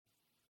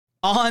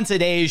On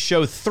today's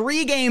show,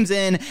 3 games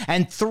in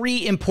and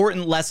 3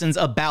 important lessons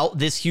about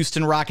this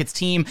Houston Rockets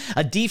team.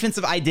 A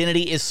defensive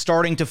identity is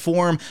starting to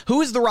form. Who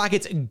is the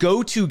Rockets'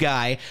 go-to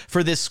guy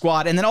for this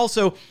squad? And then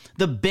also,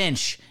 the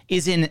bench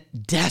is in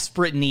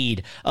desperate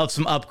need of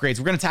some upgrades.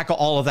 We're going to tackle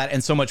all of that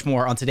and so much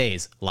more on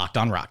today's Locked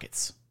On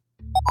Rockets.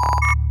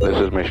 This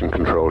is Mission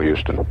Control,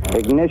 Houston.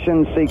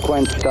 Ignition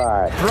sequence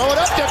start. Throw it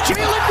up to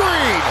Jalen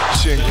Green.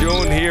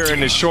 Sengun here in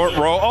the short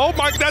row. Oh,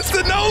 my, that's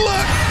the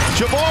no-look.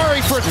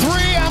 Jabari for 3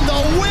 and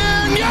the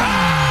win.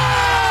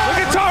 Yeah! Look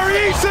at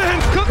Tari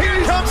Eason.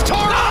 Here comes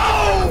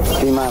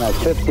Tari.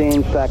 T-minus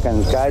 15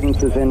 seconds.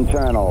 Guidance is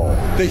internal.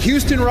 The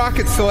Houston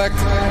Rockets select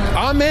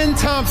Amen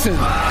Thompson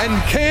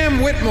and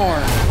Cam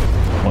Whitmore.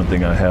 One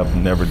thing I have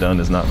never done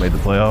is not made the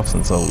playoffs,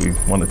 and so we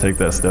want to take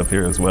that step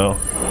here as well.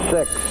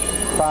 6,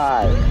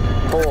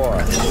 5,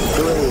 4,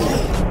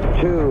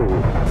 3, 2,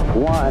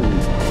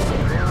 1.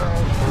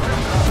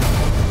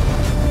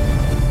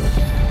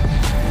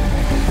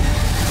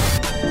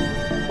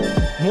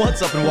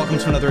 What's up, and welcome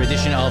to another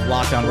edition of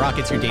Locked On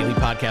Rockets, your daily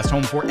podcast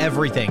home for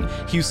everything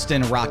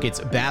Houston Rockets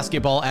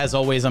basketball. As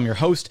always, I'm your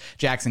host,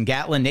 Jackson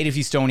Gatlin, native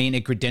Houstonian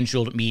and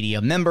credentialed media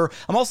member.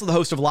 I'm also the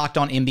host of Locked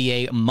On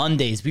NBA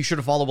Mondays. Be sure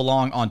to follow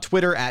along on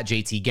Twitter at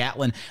JT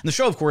Gatlin, and the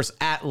show, of course,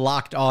 at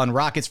Locked On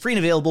Rockets, free and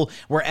available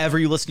wherever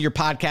you listen to your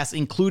podcasts,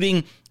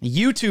 including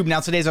YouTube.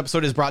 Now, today's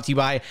episode is brought to you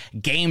by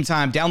Game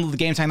Time. Download the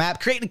Game Time app,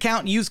 create an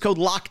account, and use code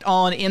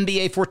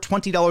LOCKEDONNBA for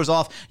 $20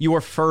 off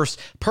your first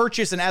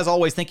purchase. And as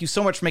always, thank you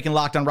so much for making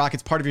Locked On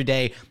Rockets part of your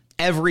day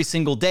every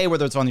single day,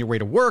 whether it's on your way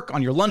to work,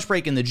 on your lunch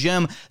break, in the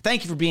gym.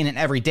 Thank you for being an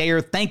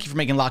everydayer. Thank you for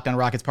making Locked On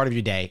Rockets part of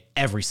your day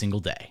every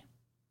single day.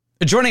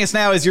 Joining us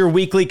now is your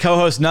weekly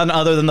co-host, none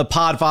other than the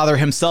podfather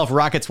himself,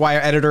 Rockets Wire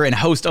editor and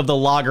host of the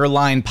Logger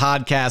Line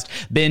podcast,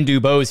 Ben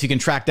Dubose. You can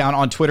track down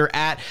on Twitter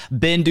at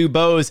Ben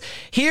Dubose.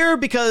 Here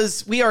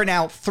because we are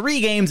now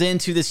 3 games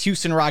into this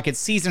Houston Rockets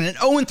season, an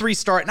 0-3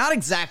 start, not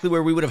exactly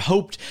where we would have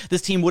hoped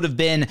this team would have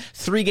been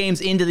 3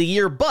 games into the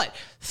year, but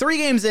 3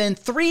 games in,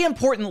 3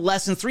 important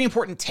lessons, 3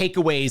 important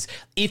takeaways,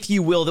 if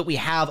you will, that we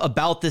have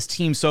about this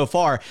team so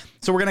far.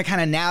 So we're going to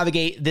kind of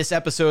navigate this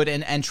episode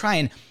and try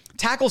and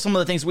tackle some of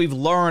the things we've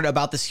learned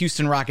about this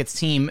Houston Rockets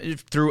team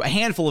through a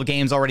handful of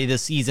games already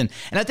this season.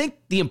 And I think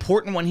the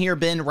important one here,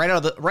 Ben, right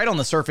on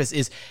the surface,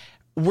 is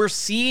we're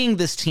seeing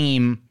this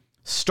team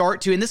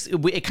start to, and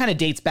it kind of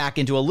dates back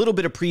into a little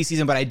bit of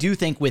preseason, but I do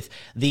think with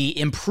the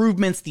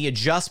improvements, the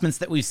adjustments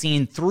that we've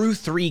seen through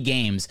 3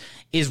 games,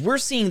 is we're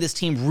seeing this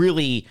team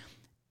really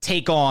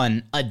take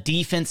on a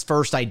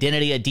defense-first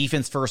identity, a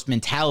defense-first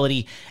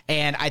mentality.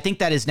 And I think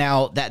that is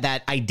now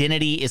that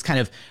identity is kind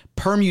of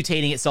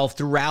permutating itself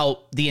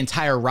throughout the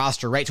entire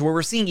roster, right? To where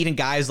we're seeing even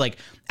guys like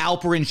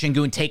Alperen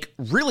Sengun take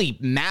really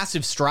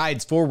massive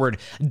strides forward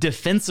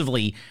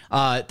defensively,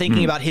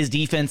 thinking about his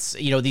defense,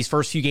 these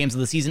first few games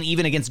of the season,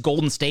 even against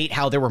Golden State,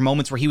 how there were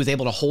moments where he was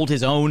able to hold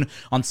his own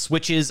on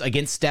switches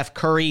against Steph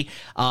Curry,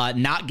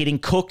 not getting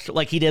cooked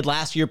like he did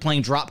last year,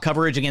 playing drop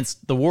coverage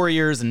against the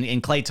Warriors and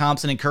Klay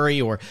Thompson and Curry,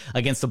 or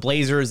against the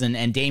Blazers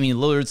and Damian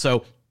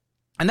Lillard.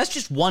 And that's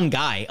just one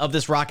guy of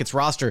this Rockets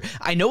roster.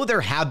 I know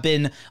there have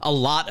been a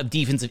lot of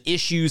defensive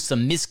issues,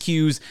 some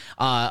miscues,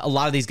 a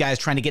lot of these guys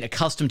trying to get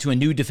accustomed to a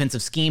new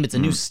defensive scheme. It's a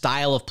new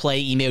style of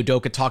play. Ime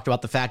Udoka talked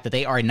about the fact that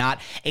they are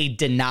not a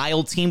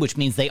denial team, which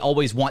means they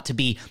always want to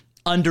be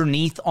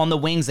underneath on the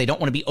wings. They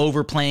don't want to be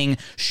overplaying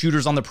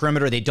shooters on the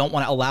perimeter. They don't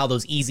want to allow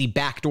those easy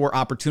backdoor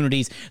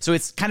opportunities. So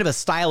it's kind of a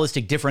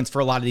stylistic difference for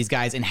a lot of these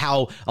guys and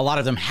how a lot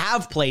of them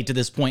have played to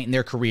this point in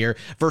their career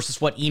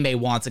versus what Ime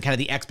wants and kind of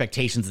the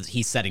expectations that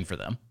he's setting for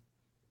them.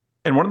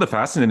 And one of the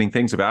fascinating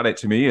things about it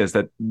to me is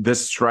that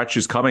this stretch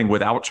is coming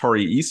without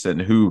Tari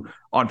Eason, who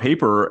on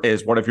paper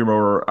is one of your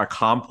more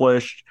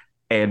accomplished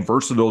and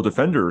versatile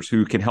defenders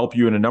who can help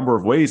you in a number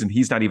of ways, and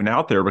he's not even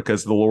out there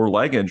because of the lower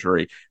leg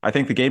injury. I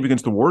think the game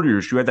against the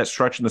Warriors, you had that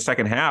stretch in the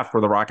second half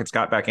where the Rockets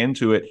got back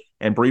into it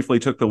and briefly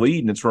took the lead,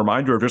 and it's a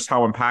reminder of just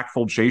how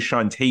impactful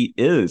Jae'Sean Tate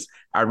is.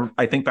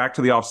 I think back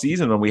to the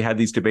offseason when we had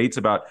these debates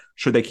about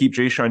should they keep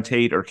Jae'Sean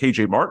Tate or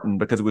KJ Martin,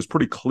 because it was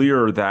pretty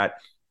clear that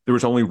there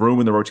was only room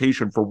in the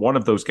rotation for one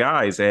of those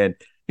guys. And,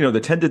 the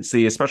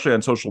tendency, especially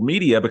on social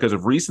media, because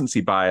of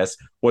recency bias,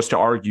 was to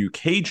argue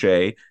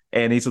KJ,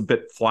 and he's a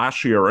bit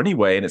flashier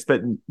anyway. And it's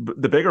been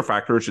the bigger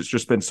factor is it's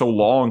just been so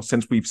long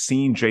since we've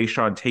seen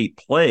Jae'Sean Tate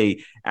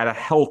play at a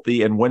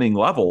healthy and winning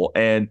level.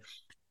 And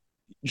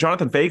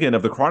Jonathan Fagan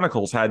of the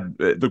Chronicles had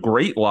the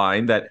great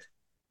line that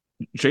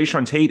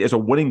Jae'Sean Tate is a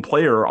winning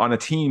player on a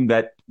team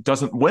that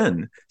doesn't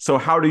win. So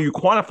how do you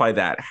quantify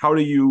that? How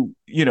do you,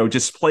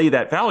 display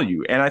that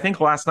value? And I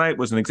think last night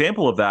was an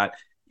example of that.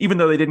 Even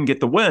though they didn't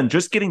get the win,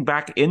 just getting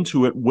back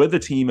into it with a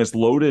team as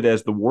loaded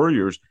as the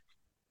Warriors,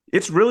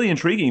 it's really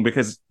intriguing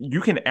because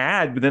you can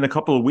add within a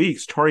couple of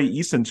weeks Tari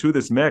Eason to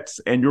this mix,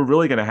 and you're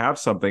really going to have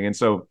something. And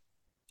so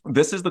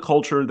this is the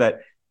culture that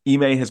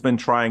Ime has been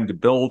trying to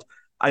build.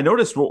 I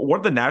noticed one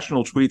of the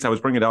national tweets I was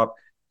bringing up,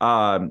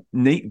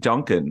 Nate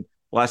Duncan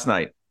last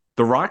night.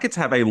 The Rockets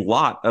have a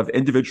lot of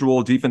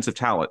individual defensive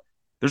talent.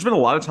 There's been a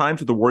lot of times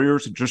that the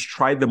Warriors have just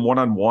tried them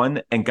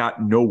one-on-one and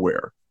got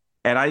nowhere.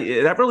 And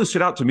that really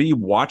stood out to me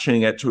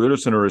watching at Toyota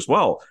Center as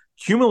well.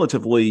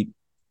 Cumulatively,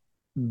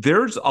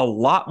 there's a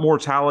lot more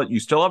talent. You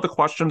still have the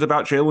questions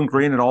about Jalen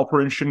Green and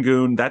Alperen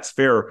Sengun. That's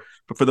fair.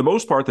 But for the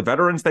most part, the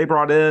veterans they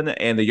brought in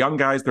and the young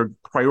guys they're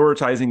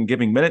prioritizing and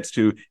giving minutes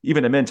to,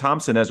 even Amin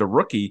Thompson as a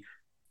rookie,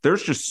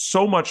 there's just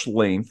so much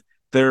length.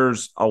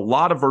 There's a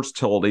lot of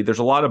versatility. There's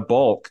a lot of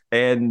bulk.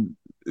 And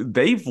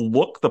they've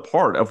looked the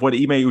part of what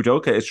Ime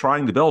Udoka is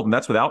trying to build, and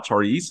that's without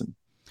Tari Eason.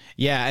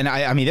 Yeah, and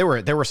I mean,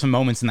 there were some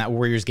moments in that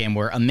Warriors game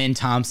where Amin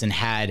Thompson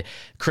had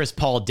Chris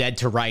Paul dead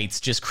to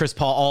rights. Just Chris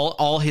Paul,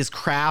 all his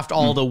craft,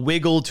 all the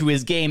wiggle to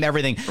his game,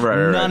 everything.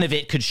 None of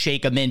it could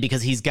shake Amin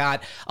because he's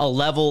got a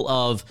level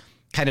of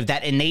kind of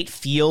that innate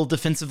feel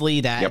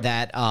defensively,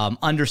 that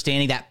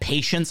understanding, that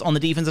patience on the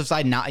defensive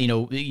side, not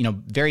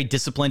very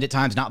disciplined at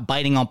times, not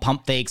biting on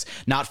pump fakes,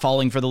 not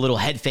falling for the little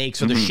head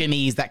fakes or the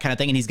shimmies, that kind of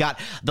thing. And he's got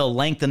the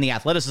length and the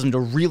athleticism to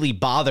really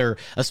bother,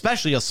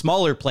 especially a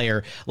smaller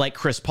player like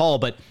Chris Paul.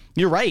 But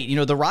you're right.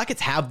 The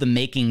Rockets have the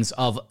makings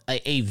of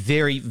a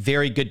very,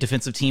 very good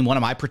defensive team. One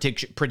of my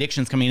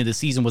predictions coming into the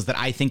season was that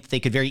I think that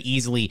they could very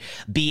easily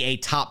be a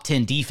top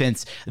 10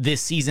 defense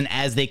this season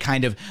as they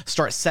kind of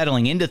start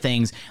settling into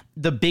things.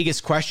 The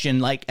biggest question,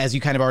 like as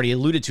you kind of already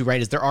alluded to,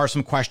 right, is there are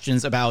some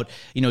questions about,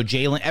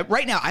 Jalen.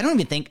 Right now, I don't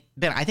even think,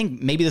 Ben, I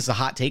think maybe this is a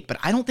hot take, but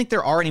I don't think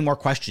there are any more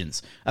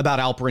questions about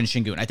Alperen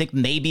Sengun. I think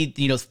maybe,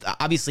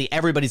 obviously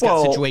everybody's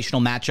got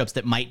situational matchups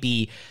that might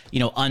be,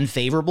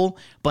 unfavorable,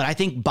 but I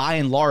think by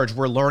and large,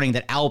 we're learning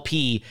that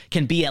LP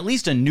can be at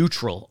least a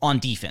neutral on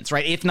defense,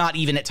 right? If not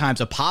even at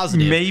times a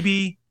positive.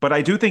 Maybe, but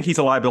I do think he's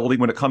a liability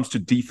when it comes to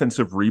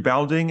defensive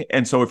rebounding.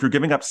 And so if you're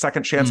giving up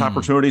second chance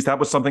opportunities, that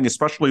was something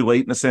especially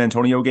late in the San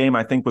Antonio game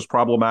I think was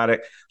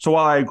problematic. So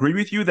while I agree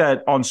with you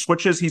that on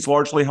switches, he's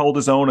largely held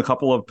his own, a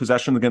couple of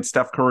possessions against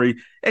Steph Curry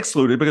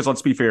excluded, because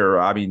let's be fair,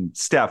 I mean,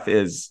 Steph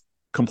is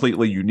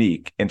completely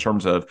unique in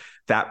terms of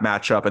that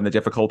matchup and the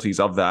difficulties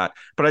of that.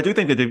 But I do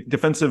think the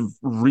defensive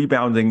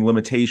rebounding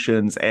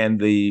limitations and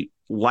the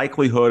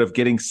likelihood of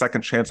getting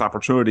second chance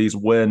opportunities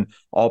when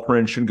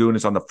Alperen Sengun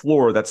is on the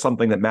floor, that's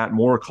something that Matt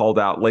Moore called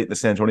out late in the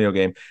San Antonio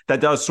game. That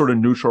does sort of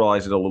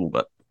neutralize it a little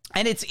bit.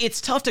 And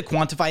it's tough to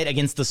quantify it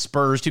against the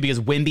Spurs too, because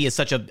Wemby is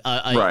such a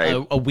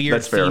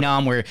weird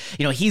phenom where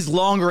he's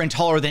longer and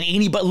taller than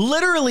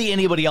literally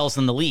anybody else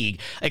in the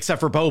league except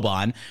for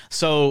Boban.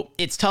 So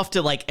it's tough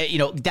to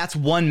that's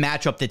one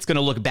matchup that's going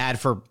to look bad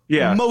for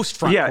most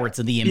front courts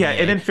in the NBA. Yeah,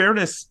 and in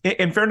fairness to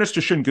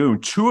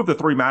Sengun, 2 of the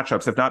 3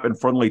 matchups have not been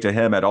friendly to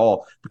him at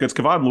all, because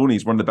Kevon Looney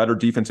is one of the better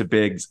defensive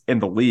bigs in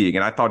the league,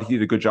 and I thought he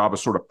did a good job of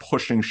sort of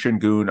pushing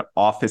Sengun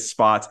off his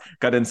spots,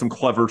 got in some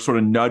clever sort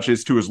of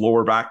nudges to his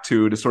lower back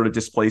to sort of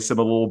displace him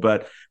a little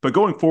bit. But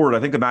going forward, I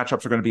think the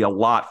matchups are going to be a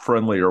lot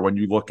friendlier when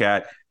you look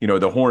at,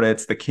 the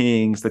Hornets, the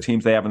Kings, the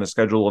teams they have in the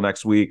schedule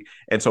next week.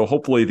 And so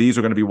hopefully these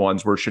are going to be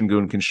ones where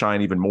Sengun can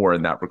shine even more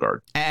in that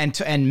regard.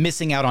 And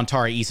missing out on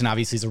Tari Eason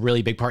obviously is a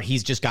really big part.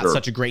 He's just got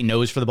such a great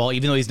nose for the ball,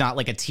 even though he's not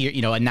like a tier, a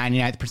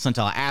 99th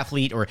percentile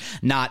athlete or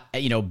not,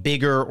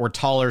 bigger or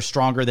taller,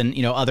 stronger than,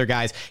 other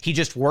guys. He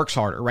just works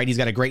harder, right? He's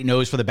got a great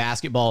nose for the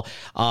basketball.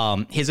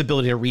 His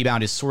ability to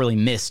rebound is sorely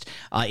missed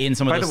in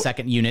some of those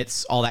second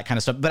units, all that kind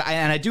of stuff. But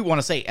I do want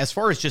to say, as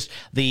far as just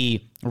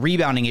the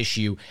rebounding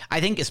issue,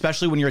 I think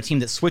especially when you're a team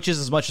that switches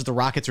as much as the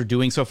Rockets are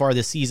doing so far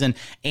this season,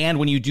 and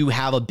when you do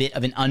have a bit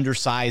of an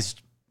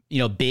undersized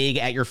big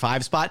at your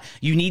 5 spot,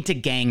 you need to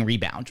gang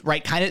rebound,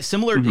 right? Kind of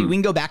similar. We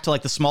can go back to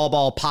like the small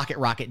ball pocket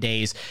rocket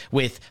days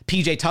with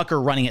PJ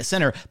Tucker running at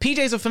center.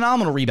 PJ's a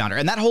phenomenal rebounder,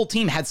 and that whole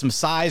team had some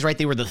size, right?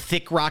 They were the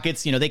thick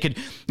Rockets. They could,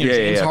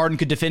 James Harden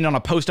could defend on a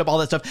post up, all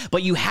that stuff,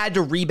 but you had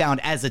to rebound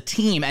as a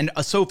team. And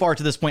so far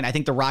to this point, I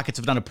think the Rockets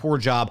have done a poor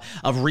job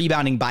of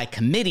rebounding by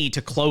committee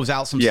to close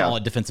out some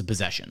solid defensive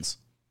possessions.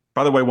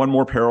 By the way, one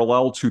more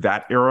parallel to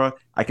that era,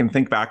 I can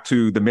think back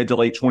to the mid to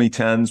late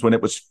 2010s when it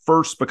was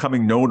first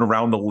becoming known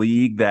around the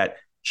league that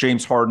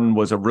James Harden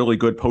was a really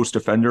good post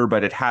defender,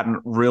 but it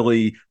hadn't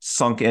really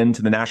sunk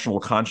into the national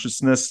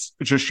consciousness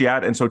just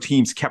yet. And so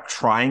teams kept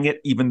trying it,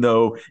 even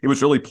though it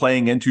was really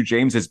playing into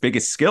James's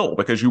biggest skill,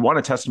 because you want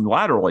to test him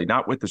laterally,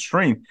 not with the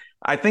strength.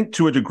 I think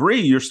to a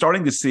degree, you're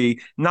starting to see,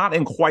 not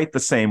in quite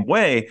the same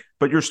way,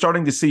 but you're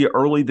starting to see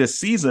early this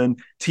season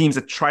teams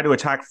that try to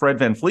attack Fred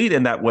VanVleet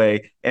in that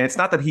way. And it's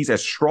not that he's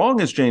as strong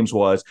as James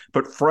was,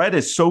 but Fred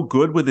is so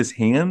good with his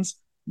hands.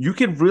 You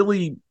can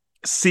really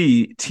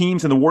see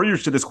teams, and the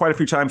Warriors did this quite a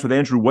few times with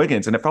Andrew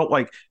Wiggins, and it felt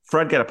like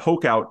Fred got a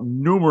poke out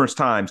numerous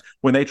times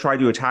when they tried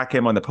to attack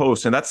him on the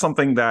post. And that's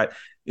something that,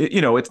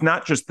 it's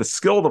not just the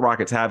skill the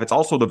Rockets have, it's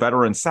also the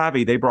veteran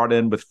savvy they brought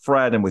in with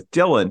Fred and with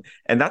Dylan.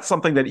 And that's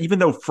something that, even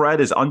though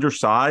Fred is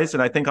undersized,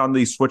 and I think on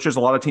these switches,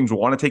 a lot of teams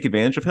want to take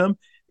advantage of him,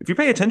 if you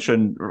pay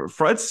attention,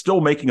 Fred's still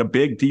making a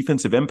big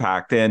defensive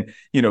impact. And,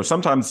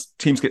 sometimes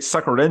teams get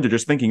suckered into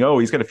just thinking, oh,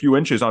 he's got a few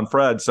inches on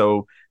Fred,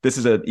 so this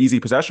is an easy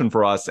possession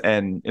for us.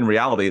 And in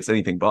reality, it's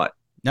anything but.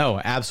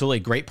 No, absolutely.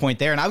 Great point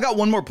there. And I've got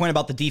one more point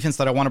about the defense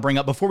that I want to bring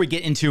up before we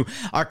get into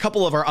a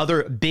couple of our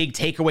other big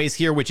takeaways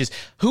here, which is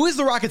who is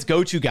the Rockets'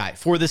 go-to guy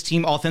for this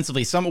team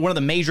offensively? One of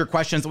the major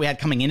questions that we had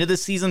coming into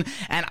this season.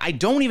 And I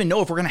don't even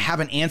know if we're going to have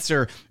an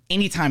answer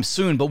anytime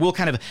soon, but we'll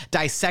kind of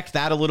dissect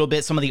that a little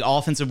bit, some of the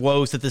offensive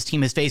woes that this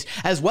team has faced,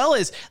 as well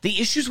as the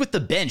issues with the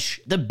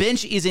bench. The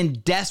bench is in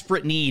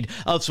desperate need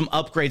of some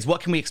upgrades.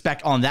 What can we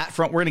expect on that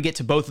front? We're going to get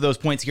to both of those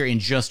points here in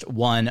just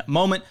one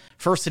moment.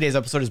 First, today's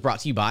episode is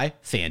brought to you by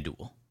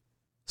FanDuel.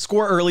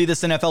 Score early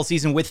this NFL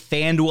season with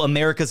FanDuel,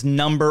 America's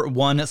 #1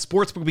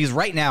 sportsbook, because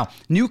right now,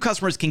 new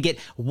customers can get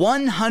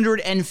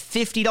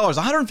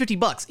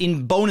 $150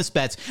 in bonus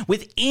bets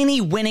with any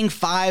winning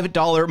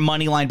 $5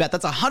 moneyline bet.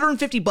 That's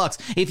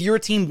 $150 if your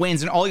team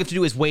wins, and all you have to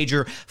do is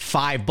wager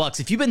 $5.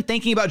 If you've been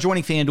thinking about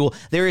joining FanDuel,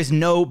 there is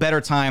no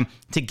better time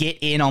to get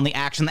in on the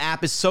action. The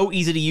app is so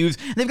easy to use.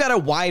 They've got a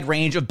wide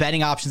range of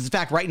betting options. In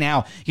fact, right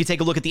now, you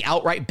take a look at the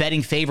outright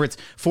betting favorites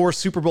for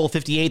Super Bowl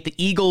 58, the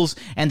Eagles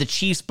and the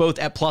Chiefs both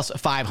at plus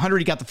 500.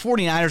 You got the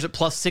 49ers at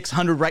plus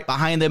 600 right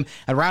behind them.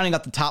 And rounding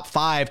up the top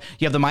 5,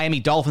 you have the Miami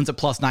Dolphins at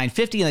plus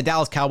 950 and the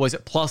Dallas Cowboys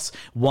at plus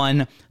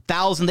 1,000.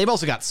 They've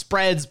also got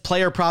spreads,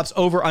 player props,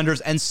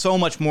 over-unders, and so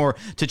much more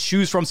to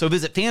choose from. So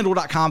visit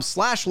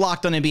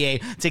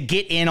FanDuel.com/LockedOnNBA to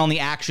get in on the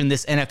action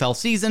this NFL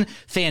season.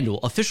 FanDuel,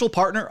 official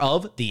partner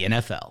of the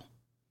NFL.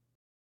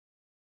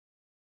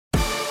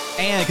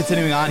 And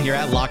continuing on here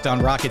at Locked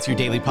On Rockets, your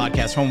daily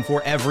podcast home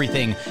for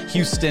everything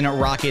Houston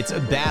Rockets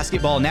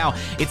basketball. Now,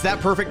 it's that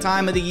perfect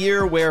time of the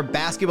year where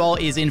basketball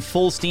is in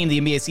full steam.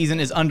 The NBA season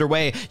is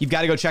underway. You've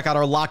got to go check out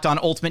our Locked On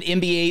Ultimate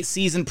NBA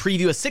season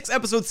preview, a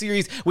 6-episode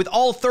series with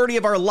all 30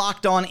 of our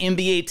Locked On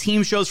NBA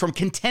team shows, from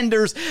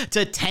contenders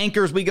to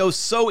tankers. We go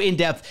so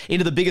in-depth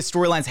into the biggest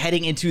storylines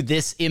heading into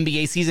this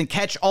NBA season.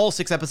 Catch all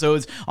 6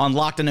 episodes on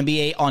Locked On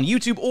NBA on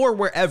YouTube or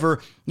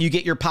wherever you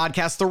get your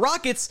podcasts. The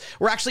Rockets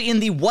were actually in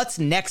the what's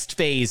next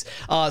phase.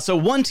 So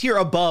one tier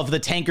above the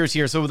tankers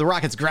here. So the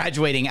Rockets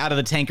graduating out of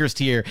the tankers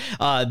tier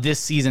this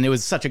season. It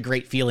was such a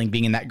great feeling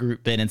being in that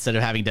group, Ben, instead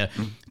of having to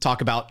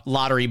talk about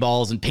lottery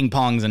balls and ping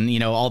pongs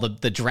and, all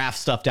the draft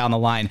stuff down the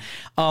line.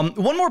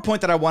 One more point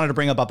that I wanted to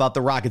bring up about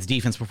the Rockets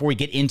defense before we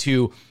get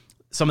into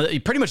some of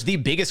pretty much the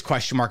biggest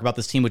question mark about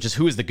this team, which is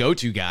who is the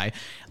go-to guy,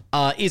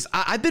 is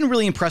I've been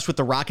really impressed with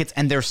the Rockets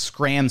and their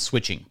scram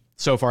switching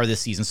so far this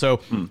season. So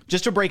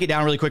just to break it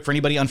down really quick for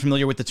anybody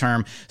unfamiliar with the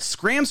term,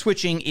 scram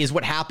switching is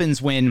what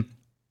happens when,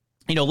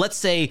 let's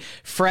say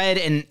Fred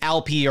and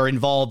Alp are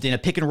involved in a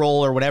pick and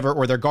roll or whatever,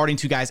 or they're guarding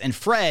 2 guys, and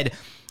Fred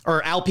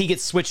or Alp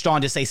gets switched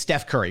on to, say,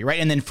 Steph Curry, right?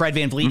 And then Fred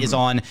VanVleet is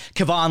on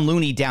Kevon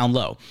Looney down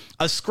low.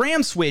 A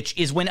scram switch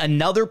is when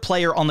another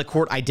player on the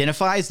court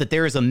identifies that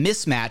there is a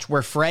mismatch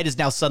where Fred is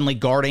now suddenly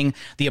guarding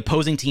the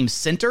opposing team's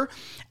center,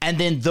 and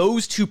then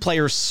those 2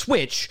 players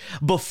switch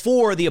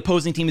before the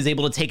opposing team is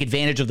able to take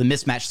advantage of the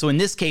mismatch. So in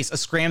this case, a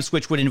scram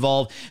switch would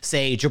involve,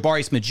 say,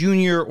 Jabari Smith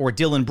Jr. or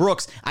Dylan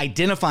Brooks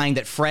identifying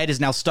that Fred is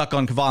now stuck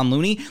on Kevon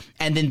Looney,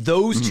 and then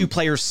those 2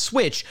 players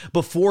switch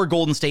before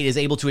Golden State is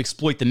able to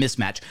exploit the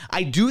mismatch.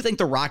 I do think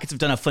the Rockets have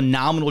done a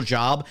phenomenal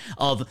job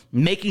of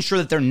making sure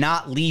that they're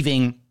not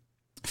leaving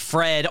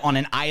Fred on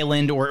an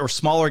island or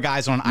smaller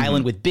guys on an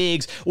island with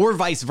bigs, or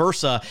vice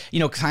versa,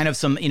 kind of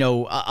some,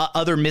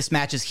 other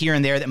mismatches here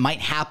and there that might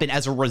happen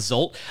as a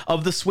result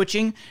of the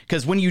switching.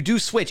 Because when you do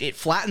switch, it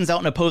flattens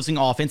out an opposing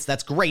offense.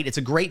 That's great. It's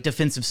a great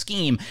defensive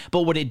scheme.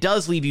 But what it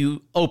does leave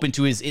you open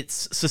to is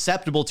it's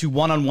susceptible to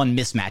one-on-one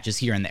mismatches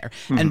here and there.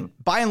 And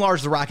by and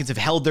large, the Rockets have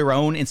held their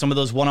own in some of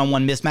those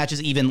one-on-one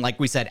mismatches, even like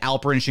we said,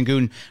 Alperen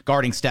Sengun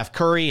guarding Steph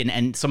Curry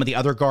and some of the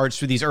other guards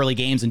through these early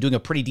games and doing a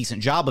pretty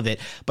decent job of it.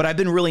 But I've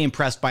been really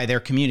impressed by their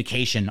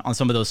communication on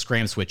some of those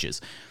scram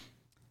switches.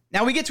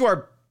 Now we get to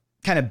our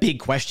kind of big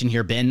question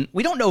here, Ben.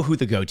 We don't know who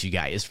the go-to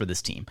guy is for this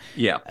team.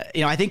 Yeah.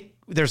 I think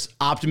there's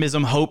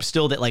optimism, hope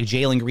still that like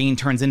Jalen Green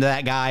turns into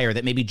that guy, or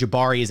that maybe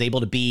Jabari is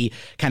able to be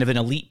kind of an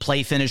elite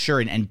play finisher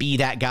and be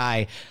that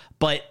guy.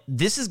 But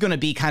this is going to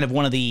be kind of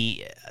one of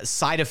the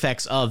side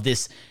effects of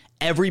this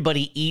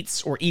everybody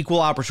eats or equal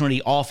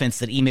opportunity offense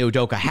that Ime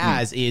Udoka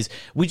has, is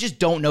we just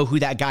don't know who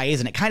that guy is.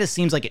 And it kind of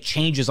seems like it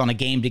changes on a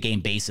game-to-game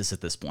basis at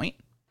this point.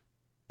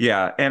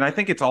 Yeah, and I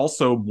think it's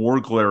also more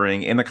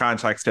glaring in the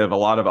context of a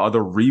lot of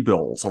other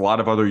rebuilds, a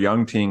lot of other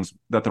young teams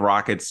that the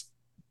Rockets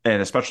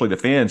and especially the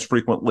fans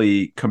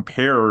frequently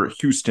compare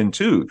Houston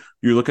to.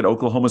 You look at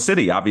Oklahoma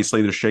City,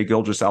 obviously there's Shai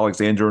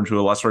Gilgeous-Alexander, and to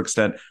a lesser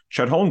extent,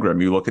 Chet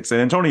Holmgren. You look at San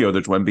Antonio,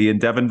 there's Wemby and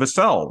Devin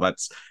Vassell.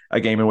 That's a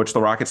game in which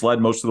the Rockets led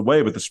most of the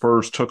way, but the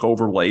Spurs took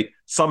over late.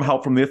 Some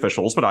help from the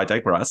officials, but I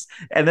digress.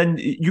 And then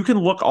you can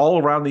look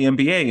all around the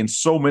NBA, and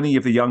so many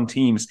of the young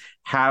teams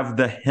have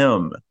the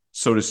hem,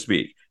 so to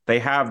speak. They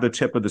have the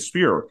tip of the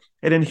spear.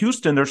 And in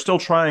Houston, they're still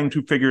trying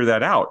to figure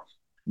that out.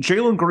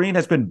 Jalen Green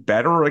has been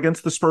better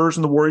against the Spurs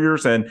and the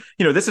Warriors. And,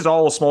 this is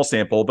all a small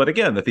sample. But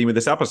again, the theme of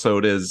this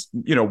episode is,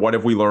 what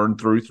have we learned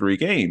through 3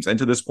 games? And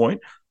to this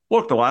point,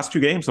 look, the last 2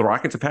 games, the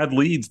Rockets have had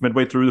leads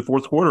midway through the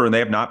fourth quarter, and they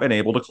have not been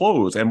able to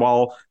close. And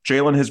while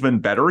Jalen has been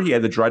better, he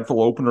had the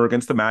dreadful opener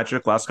against the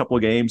Magic last couple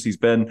of games. He's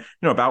been,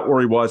 about where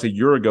he was a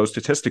year ago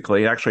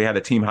statistically. He actually had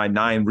a team-high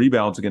 9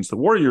 rebounds against the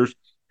Warriors.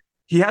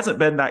 He hasn't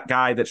been that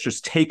guy that's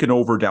just taken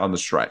over down the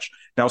stretch.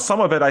 Now,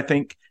 some of it, I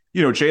think,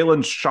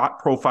 Jalen's shot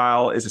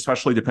profile is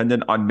especially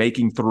dependent on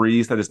making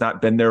threes. That has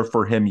not been there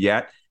for him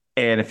yet.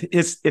 And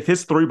if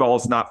his 3 ball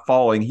is not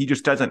falling, he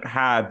just doesn't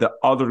have the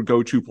other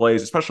go-to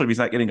plays, especially if he's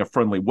not getting a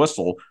friendly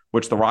whistle,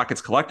 which the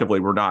Rockets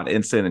collectively were not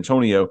in San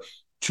Antonio,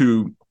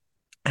 to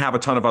have a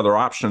ton of other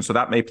options. So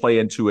that may play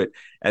into it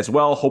as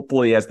well.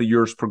 Hopefully, as the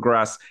years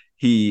progress,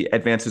 he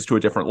advances to a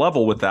different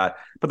level with that.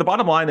 But the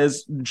bottom line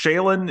is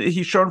Jalen,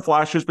 he's shown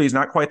flashes, but he's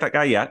not quite that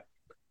guy yet.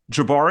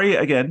 Jabari,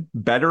 again,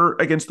 better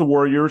against the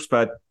Warriors,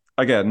 but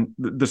again,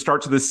 the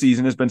start to this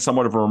season has been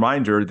somewhat of a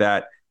reminder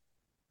that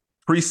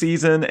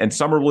preseason and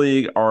summer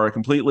league are a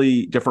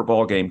completely different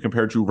ball game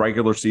compared to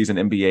regular season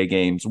NBA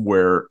games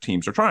where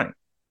teams are trying.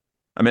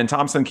 Amen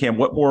Thompson, Cam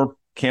Whitmore,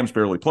 Cam's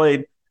barely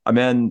played.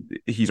 Amen,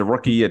 he's a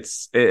rookie.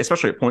 It's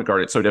especially at point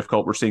guard, it's so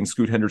difficult. We're seeing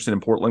Scoot Henderson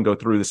and Portland go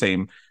through the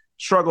same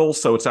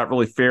struggles, so it's not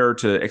really fair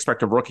to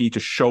expect a rookie to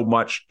show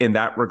much in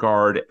that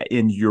regard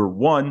in year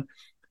 1.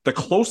 The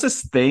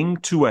closest thing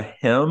to a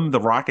him the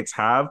Rockets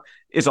have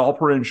is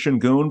Alperen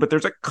Sengun, but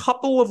there's a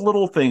couple of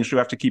little things you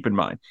have to keep in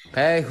mind.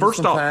 Hey,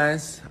 first off,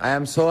 fans, I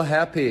am so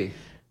happy.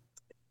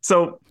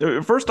 So,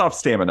 first off,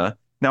 stamina.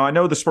 Now, I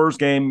know the Spurs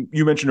game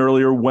you mentioned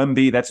earlier,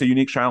 Wemby, that's a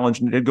unique challenge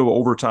and it did go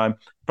overtime.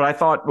 But I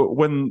thought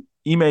when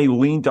Ime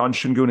leaned on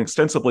Sengun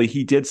extensively,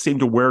 he did seem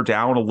to wear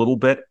down a little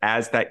bit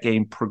as that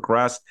game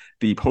progressed.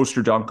 The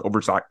poster dunk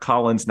over Zach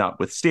Collins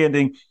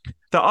notwithstanding.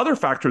 The other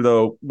factor,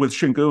 though, with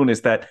Sengun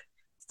is that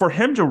for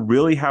him to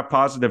really have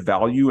positive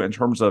value in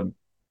terms of,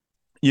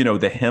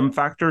 the him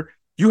factor,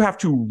 you have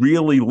to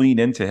really lean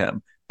into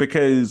him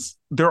because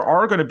there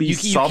are going to be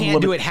some. You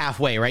can't do it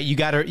halfway, right? You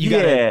got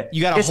to,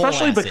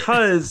 especially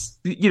because,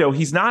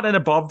 he's not an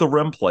above the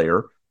rim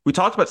player. We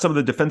talked about some of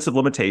the defensive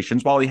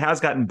limitations. While he has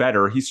gotten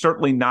better, he's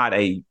certainly not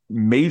a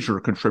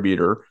major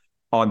contributor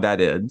on that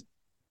end.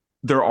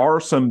 There are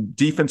some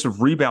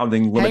defensive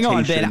rebounding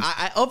limitations. Hang on,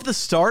 Ben. Of the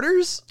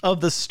starters, of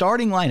the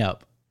starting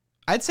lineup,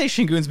 I'd say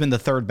Sengun's been the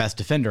 3rd best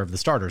defender of the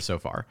starters so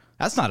far.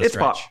 That's not a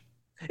stretch.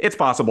 It's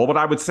possible, but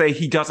I would say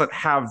he doesn't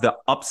have the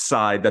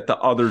upside that the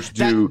others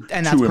do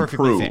and that's to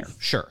perfectly improve. Fair.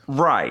 Sure.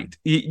 Right.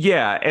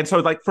 Yeah. And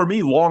so, for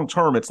me, long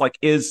term, it's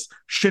is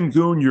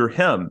Sengun your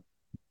him?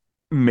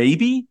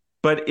 Maybe.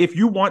 But if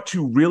you want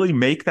to really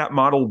make that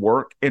model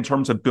work in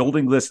terms of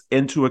building this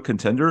into a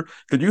contender,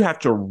 then you have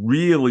to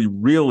really,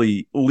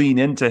 really lean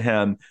into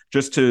him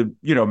just to,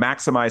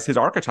 maximize his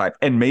archetype.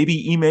 And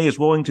maybe Ime is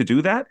willing to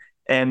do that.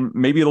 And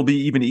maybe it'll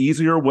be even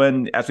easier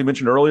when, as we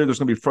mentioned earlier, there's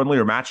going to be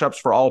friendlier matchups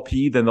for all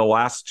P than the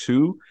last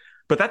 2.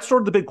 But that's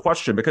sort of the big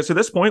question, because to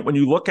this point, when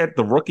you look at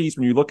the rookies,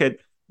 when you look at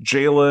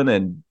Jalen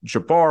and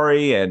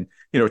Jabari and,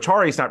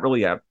 Tari's not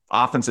really an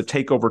offensive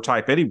takeover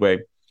type anyway.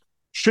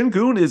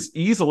 Sengun is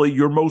easily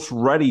your most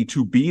ready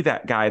to be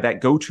that guy, that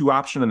go-to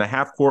option in the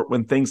half court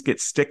when things get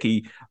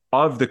sticky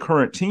of the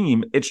current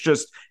team. It's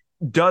just,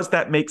 does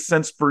that make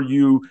sense for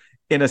you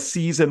in a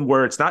season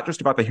where it's not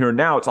just about the here and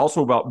now, it's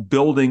also about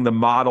building the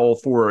model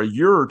for a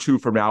year or 2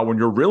 from now when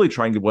you're really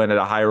trying to win at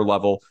a higher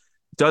level?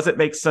 Does it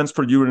make sense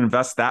for you to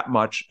invest that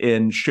much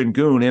in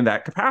Sengun in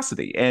that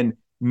capacity? And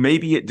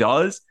maybe it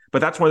does,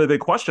 but that's one of the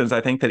big questions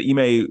I think that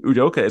Ime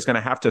Udoka is going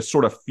to have to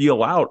sort of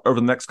feel out over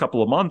the next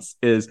couple of months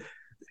is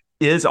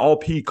All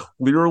P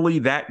clearly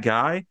that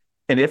guy?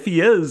 And if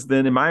he is,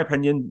 then in my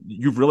opinion,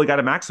 you've really got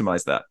to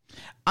maximize that.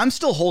 I'm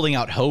still holding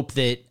out hope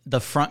that the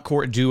front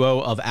court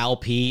duo of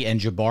Alp and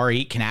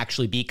Jabari can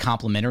actually be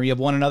complementary of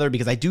one another,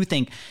 because I do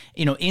think,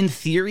 in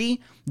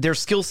theory, their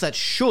skill sets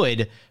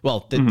should,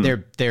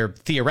 their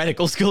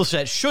theoretical skill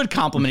sets should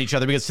complement each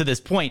other, because to this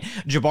point,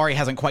 Jabari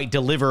hasn't quite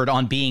delivered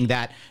on being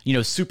that,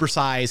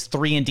 supersized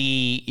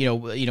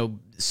 3-and-D,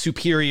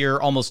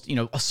 superior, almost,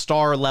 a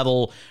star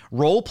level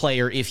role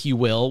player, if you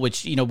will,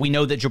 which, we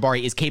know that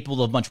Jabari is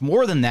capable of much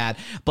more than that,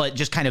 but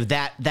just kind of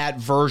that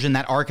version,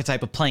 that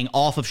archetype of playing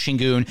off of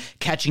Sengun,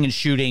 catching and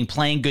shooting,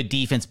 playing good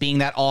defense, being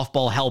that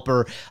off-ball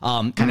helper,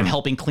 kind of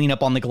helping clean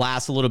up on the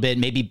glass a little bit,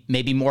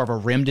 maybe more of a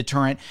rim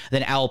deterrent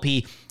than Alp.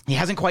 He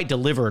hasn't quite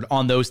delivered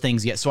on those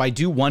things yet. So I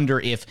do wonder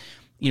if,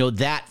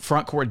 that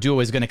front court duo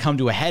is going to come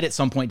to a head at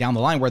some point down the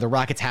line where the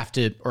Rockets have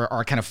to, or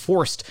are kind of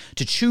forced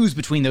to choose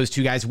between those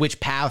two guys, which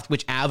path,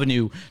 which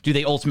avenue do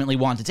they ultimately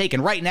want to take?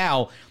 And right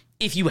now,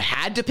 if you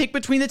had to pick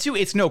between the two,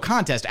 it's no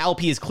contest.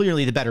 Alp is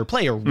clearly the better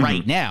player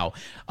right now.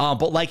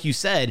 But like you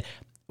said,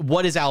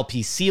 what is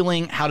Alp's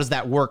ceiling? How does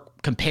that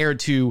work compared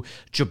to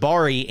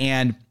Jabari?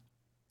 And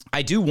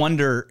I do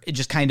wonder,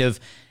 just kind of,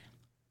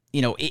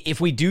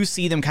 if we do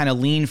see them kind of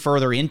lean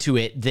further into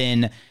it,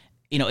 then,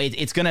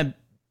 it's going to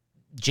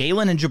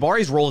Jalen and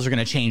Jabari's roles are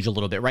going to change a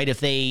little bit, right? If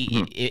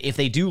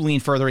they do lean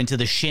further into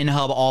the shin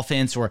hub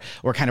offense or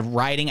kind of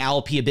riding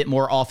LP a bit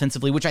more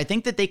offensively, which I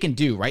think that they can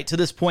do, right? To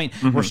this point,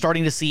 we're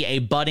starting to see a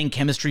budding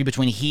chemistry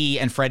between he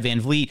and Fred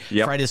VanVleet.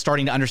 Yep. Fred is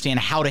starting to understand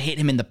how to hit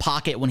him in the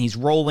pocket when he's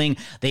rolling.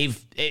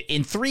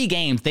 In 3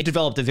 games, they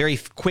developed a very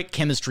quick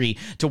chemistry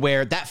to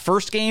where that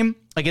first game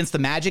against the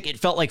Magic, it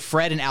felt like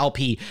Fred and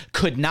LP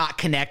could not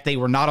connect. They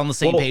were not on the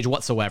same page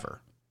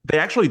whatsoever. They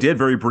actually did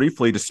very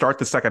briefly to start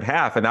the second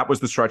half, and that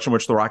was the stretch in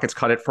which the Rockets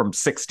cut it from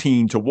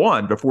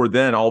 16-1. Before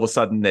then, all of a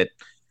sudden, it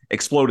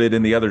exploded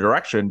in the other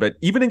direction. But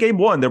even in game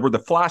 1, there were the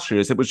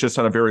flashes. It was just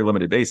on a very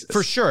limited basis.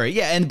 For sure.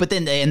 Yeah. But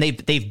then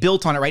they've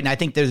built on it, right? And I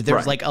think there's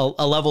right. like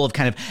a level of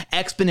kind of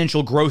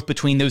exponential growth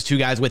between those two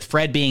guys, with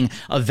Fred being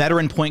a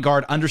veteran point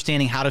guard,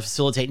 understanding how to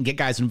facilitate and get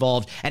guys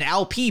involved, and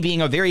LP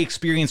being a very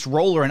experienced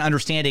roller and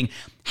understanding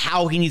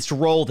how he needs to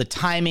roll, the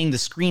timing, the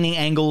screening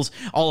angles,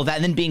 all of that,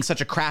 and then being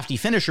such a crafty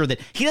finisher that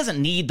he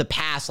doesn't need the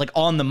pass like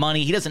on the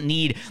money. He doesn't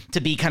need to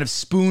be kind of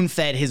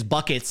spoon-fed his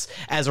buckets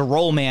as a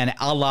roll man,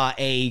 a la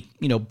a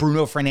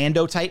Bruno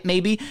Fernando type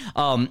maybe.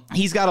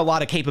 He's got a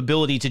lot of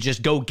capability to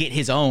just go get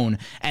his own,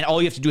 and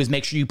all you have to do is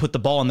make sure you put the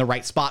ball in the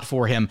right spot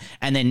for him,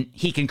 and then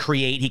he can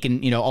create. He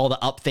can all the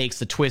up fakes,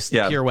 the twists,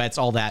 the pirouettes,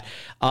 all that.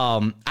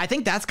 I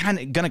think that's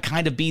going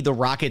to be the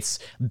Rockets'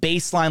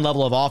 baseline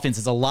level of offense.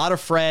 It's a lot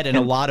of Fred and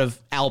a lot of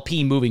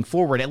LP moving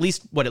forward, at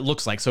least what it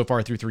looks like so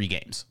far through 3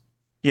 games.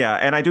 Yeah,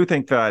 and I do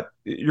think that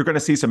you're going to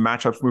see some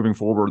matchups moving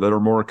forward that are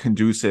more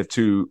conducive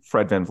to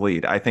Fred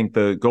VanVleet. I think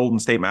the Golden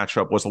State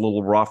matchup was a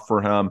little rough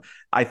for him.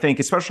 I think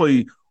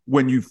especially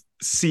when you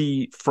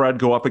see Fred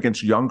go up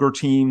against younger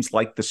teams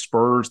like the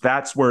Spurs,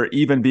 that's where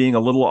even being a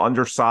little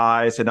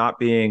undersized and not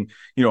being,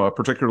 a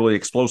particularly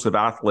explosive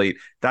athlete,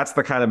 that's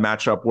the kind of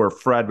matchup where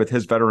Fred, with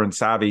his veteran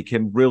savvy,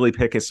 can really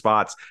pick his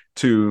spots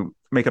to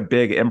make a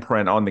big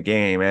imprint on the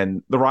game.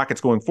 And the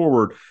Rockets going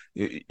forward,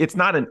 it's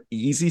not an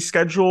easy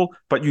schedule,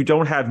 but you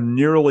don't have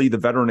nearly the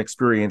veteran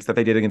experience that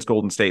they did against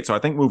Golden State. So I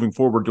think moving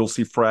forward, you'll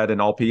see Fred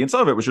and LP, and some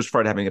of it was just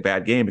Fred having a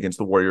bad game against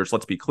the Warriors,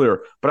 let's be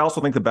clear. But I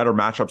also think the better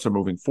matchups are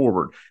moving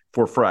forward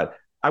for Fred.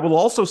 I will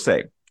also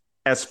say,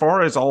 as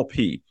far as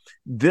LP,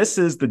 this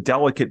is the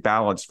delicate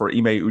balance for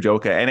Ime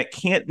Udoka, and it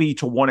can't be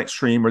to one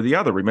extreme or the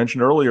other. We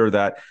mentioned earlier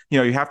that,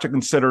 you have to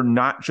consider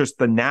not just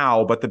the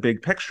now, but the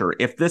big picture.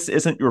 If this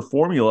isn't your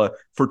formula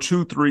for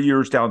 2-3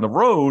 years down the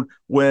road,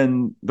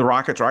 when the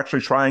Rockets are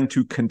actually trying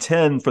to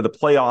contend for the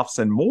playoffs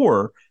and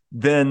more,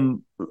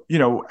 then,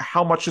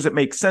 how much does it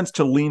make sense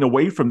to lean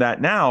away from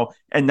that now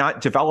and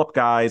not develop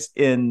guys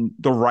in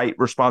the right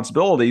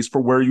responsibilities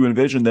for where you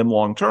envision them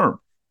long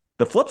term?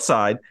 The flip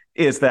side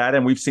is that,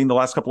 and we've seen the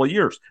last couple of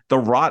years, the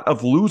rot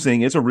of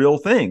losing is a real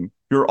thing.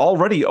 You're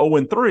already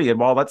 0-3, and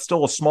while that's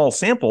still a small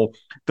sample,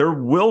 there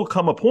will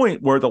come a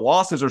point where the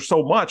losses are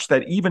so much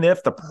that even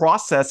if the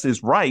process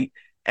is right,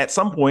 at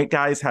some point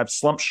guys have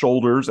slumped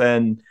shoulders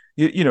and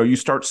you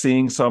start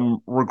seeing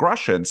some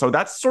regression. So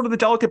that's sort of the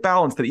delicate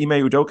balance that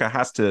Ime Udoka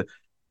has to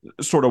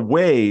sort of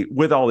weigh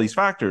with all these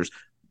factors.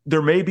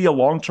 There may be a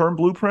long-term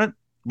blueprint,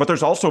 but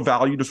there's also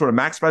value to sort of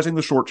maximizing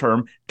the short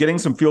term, getting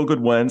some feel-good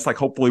wins, like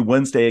hopefully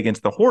Wednesday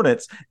against the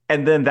Hornets,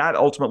 and then that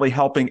ultimately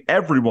helping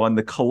everyone,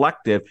 the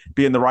collective,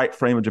 be in the right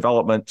frame of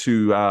development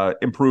to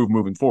improve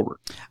moving forward.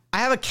 I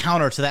have a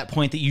counter to that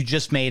point that you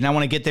just made, and I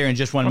want to get there in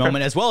just one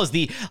moment, as well as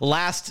the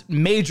last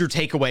major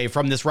takeaway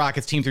from this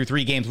Rockets team through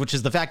 3 games, which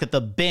is the fact that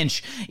the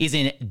bench is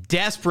in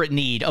desperate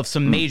need of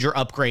some major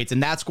upgrades,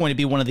 and that's going to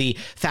be one of the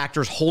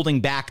factors holding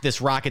back this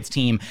Rockets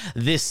team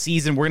this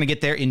season. We're going to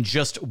get there in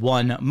just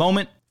one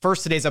moment.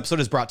 First, today's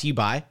episode is brought to you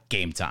by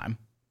Game Time.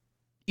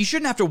 You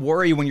shouldn't have to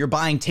worry when you're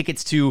buying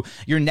tickets to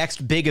your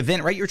next big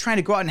event, right? You're trying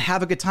to go out and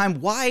have a good time.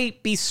 Why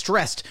be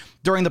stressed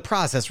during the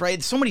process,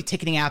 right? So many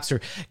ticketing apps are,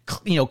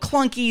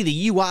 clunky.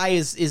 The UI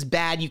is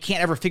bad. You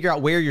can't ever figure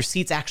out where your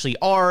seats actually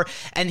are.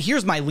 And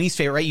here's my least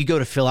favorite, right? You go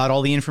to fill out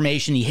all the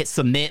information, you hit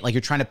submit, like you're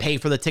trying to pay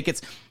for the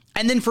tickets.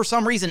 And then for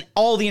some reason,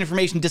 all the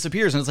information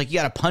disappears. And it's like, you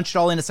got to punch it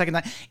all in a second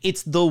time.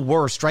 It's the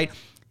worst, right?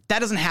 That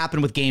doesn't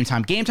happen with Game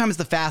Time. Game Time is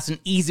the fast and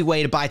easy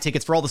way to buy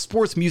tickets for all the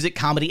sports, music,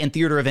 comedy, and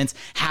theater events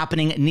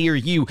happening near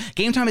you.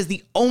 Game Time is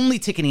the only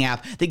ticketing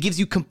app that gives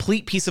you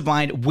complete peace of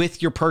mind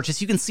with your purchase.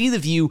 You can see the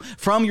view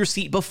from your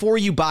seat before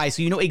you buy,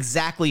 so you know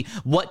exactly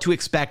what to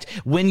expect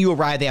when you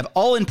arrive. They have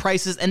all-in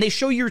prices, and they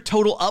show your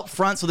total up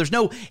front, so there's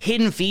no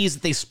hidden fees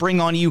that they spring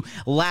on you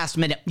last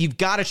minute. You've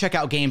got to check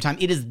out Game Time.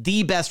 It is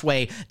the best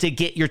way to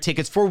get your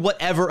tickets for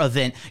whatever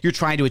event you're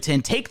trying to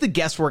attend. Take the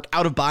guesswork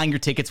out of buying your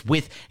tickets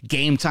with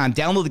Game Time.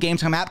 Download the Game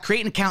Time app,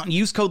 create an account, and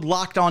use code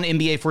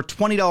LOCKEDONNBA for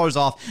 $20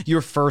 off your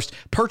first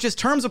purchase.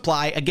 Terms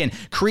apply. Again,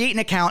 create an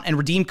account and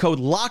redeem code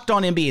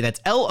LOCKEDONNBA. That's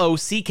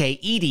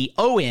LOCKEDONNBA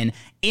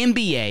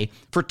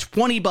for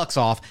 $20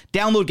 off.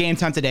 Download Game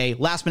Time today.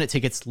 Last minute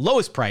tickets,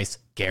 lowest price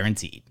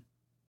guaranteed.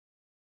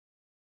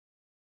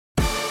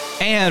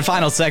 And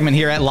final segment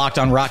here at Locked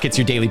On Rockets,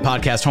 your daily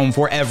podcast home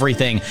for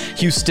everything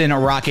Houston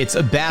Rockets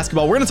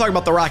basketball. We're going to talk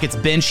about the Rockets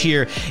bench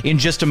here in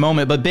just a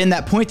moment. But Ben,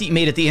 that point that you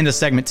made at the end of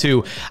segment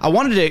 2, I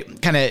wanted to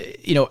kind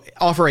of,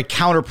 offer a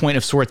counterpoint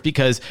of sorts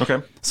because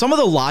some of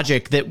the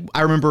logic that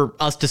I remember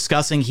us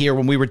discussing here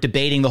when we were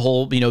debating the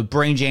whole,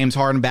 bring James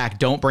Harden back,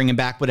 don't bring him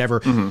back,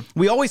 whatever.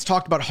 We always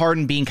talked about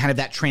Harden being kind of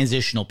that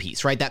transitional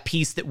piece, right? That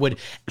piece that would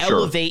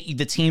elevate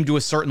the team to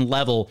a certain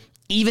level,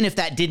 even if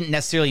that didn't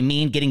necessarily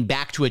mean getting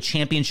back to a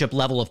championship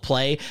level of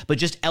play, but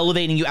just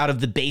elevating you out of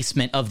the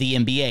basement of the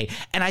NBA.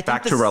 And I think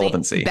back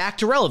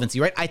to relevancy,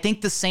 right? I think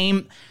the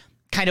same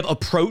kind of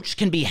approach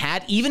can be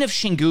had, even if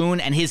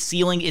Sengun and his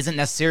ceiling isn't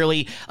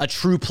necessarily a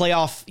true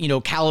playoff,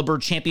 caliber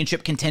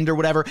championship contender,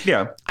 whatever.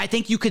 Yeah. I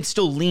think you could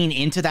still lean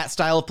into that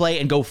style of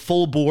play and go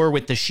full bore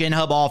with the shin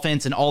hub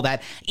offense and all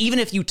that. Even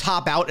if you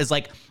top out as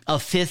like a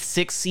 5th,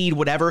 6th seed,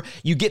 whatever,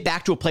 you get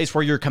back to a place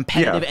where you're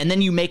competitive and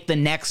then you make the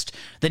next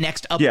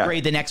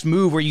upgrade, the next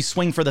move where you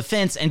swing for the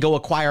fence and go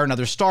acquire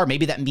another star.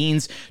 Maybe that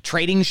means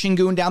trading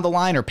Sengun down the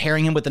line or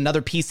pairing him with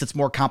another piece that's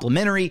more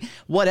complementary,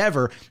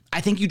 whatever.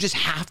 I think you just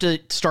have to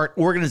start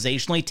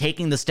organizationally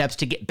taking the steps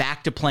to get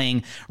back to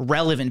playing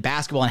relevant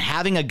basketball and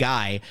having a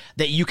guy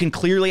that you can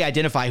clearly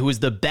identify who is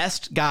the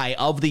best guy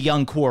of the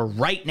young core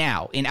right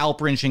now in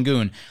Alperen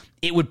Sengun.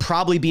 It would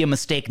probably be a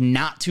mistake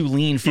not to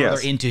lean further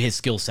into his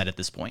skill set at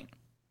this point.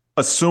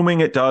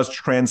 Assuming it does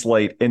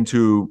translate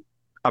into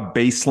a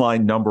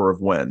baseline number of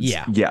wins.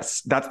 Yeah.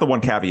 Yes, that's the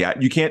one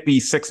caveat. You can't be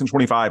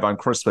 6-25 on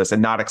Christmas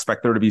and not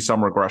expect there to be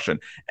some regression.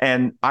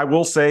 And I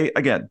will say,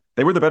 again,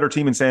 they were the better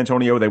team in San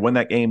Antonio. They won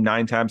that game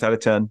 9 times out of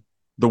 10.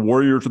 The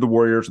Warriors are the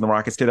Warriors, and the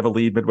Rockets did have a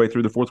lead midway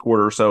through the fourth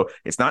quarter. So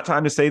it's not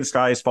time to say the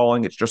sky is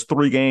falling. It's just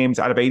 3 games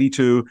out of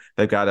 82.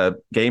 They've got a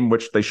game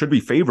which they should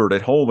be favored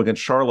at home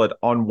against Charlotte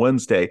on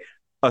Wednesday.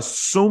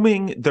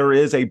 Assuming there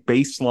is a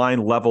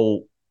baseline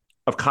level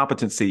of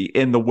competency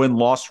in the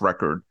win-loss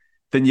record,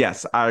 then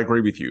yes, I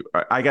agree with you.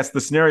 I guess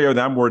the scenario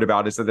that I'm worried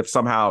about is that if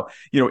somehow,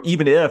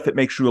 even if it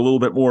makes you a little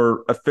bit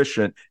more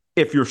efficient,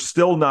 if you're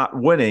still not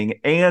winning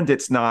and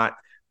it's not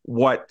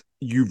what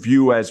you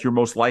view as your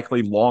most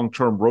likely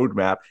long-term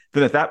roadmap,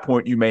 then at that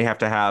point you may have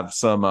to have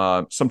some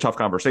tough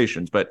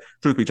conversations. But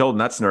truth be told, in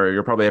that scenario,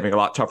 you're probably having a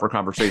lot tougher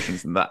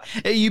conversations than that.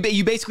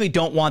 You basically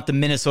don't want the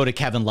Minnesota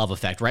Kevin Love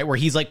effect, right? Where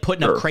he's like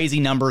putting up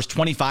crazy numbers,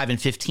 25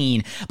 and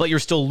 15, but you're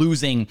still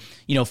losing,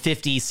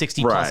 50,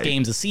 60 plus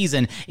games a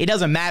season. It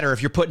doesn't matter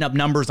if you're putting up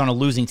numbers on a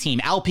losing team.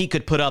 Alp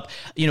could put up,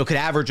 could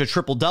average a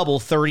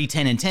triple-double, 30,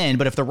 10, and 10,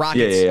 but if the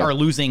Rockets are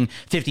losing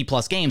 50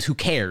 plus games, who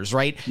cares,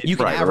 right? You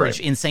can average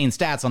insane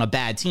stats on a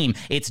bad team.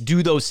 It's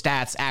do those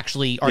stats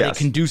actually, are they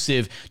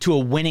conducive to a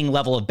winning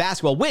level of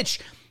basketball, which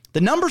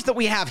the numbers that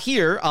we have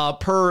here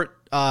per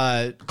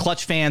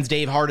Clutch Fans,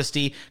 Dave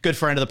Hardesty, good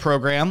friend of the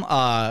program,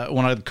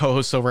 one of the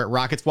co-hosts over at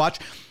Rockets Watch,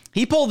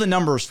 he pulled the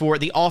numbers for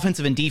the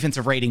offensive and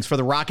defensive ratings for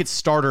the Rockets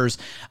starters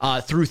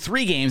through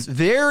 3 games.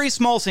 Very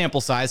small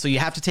sample size, so you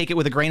have to take it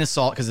with a grain of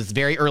salt because it's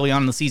very early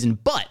on in the season.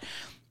 But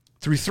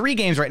through 3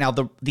 games right now,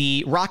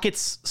 the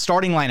Rockets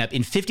starting lineup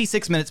in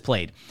 56 minutes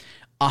played,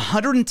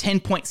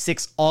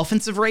 110.6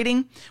 offensive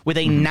rating with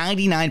a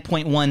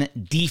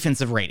 99.1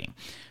 defensive rating.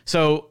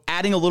 So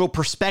adding a little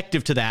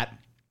perspective to that,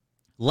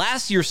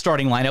 last year's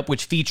starting lineup,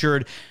 which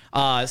featured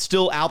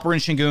still Alperen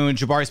Sengun,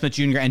 Jabari Smith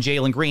Jr., and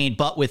Jalen Green,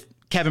 but with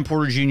Kevin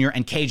Porter Jr.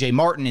 and KJ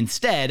Martin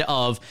instead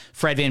of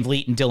Fred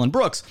VanVleet and Dylan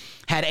Brooks,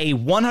 had a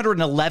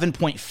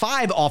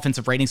 111.5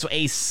 offensive rating, so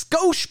a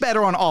skosh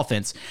better on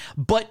offense,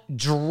 but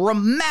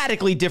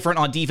dramatically different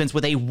on defense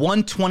with a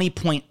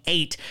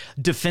 120.8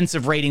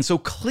 defensive rating. So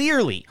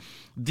clearly,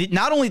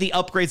 not only the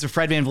upgrades of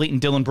Fred VanVleet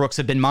and Dylan Brooks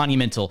have been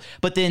monumental,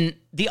 but then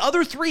the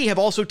other 3 have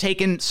also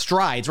taken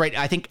strides, right?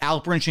 I think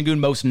Alperen Sengun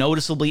most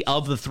noticeably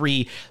of the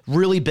 3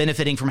 really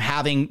benefiting from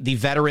having the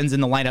veterans in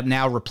the lineup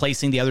now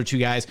replacing the other 2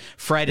 guys.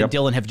 Fred and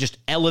Dylan have just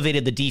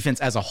elevated the defense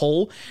as a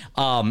whole.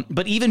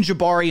 But even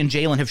Jabari and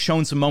Jalen have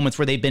shown some moments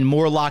where they've been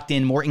more locked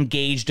in, more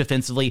engaged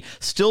defensively,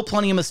 still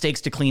plenty of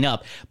mistakes to clean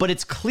up. But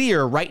it's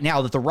clear right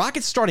now that the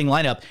Rockets starting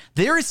lineup,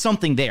 there is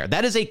something there.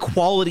 That is a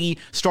quality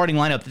starting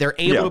lineup. They're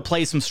able to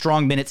play some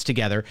strong minutes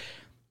together.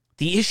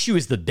 The issue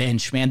is the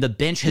bench, man. The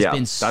bench has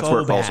been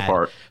so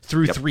bad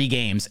through 3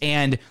 games.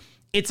 And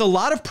it's a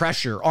lot of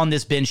pressure on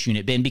this bench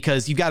unit, Ben,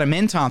 because you've got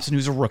Amen Thompson,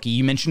 who's a rookie.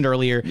 You mentioned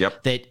earlier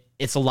that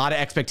it's a lot of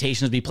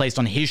expectations to be placed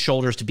on his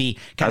shoulders to be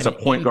kind as of a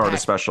point guard,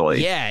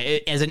 especially. Yeah,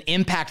 as an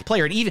impact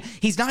player. And even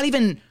he's not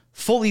even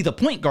fully the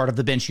point guard of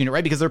the bench unit,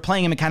 right? Because they're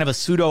playing him in kind of a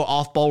pseudo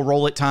off-ball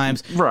role at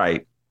times.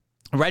 Right.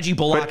 Reggie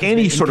Bullock. But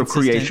any sort of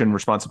creation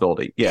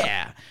responsibility.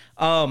 Yeah.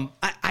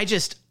 I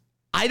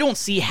I don't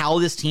see how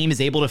this team is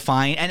able to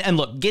find and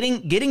look,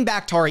 getting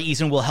back Tari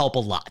Eason will help a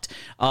lot.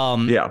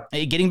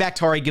 Getting back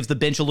Tari gives the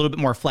bench a little bit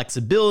more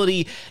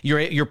flexibility.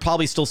 You'll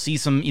probably still see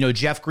some,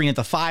 Jeff Green at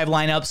the 5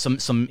 lineup.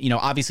 Some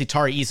obviously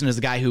Tari Eason is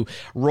a guy who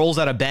rolls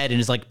out of bed and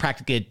is like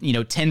practically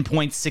 10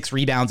 points, 6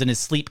 rebounds in his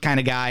sleep kind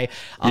of guy.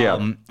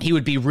 He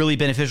would be really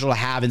beneficial to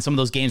have in some of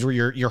those games where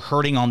you're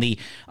hurting on the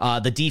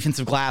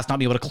defensive glass, not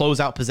be able to close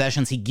out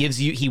possessions.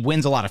 He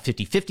wins a lot of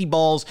 50-50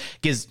 balls,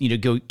 gives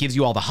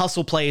you all the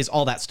hustle plays,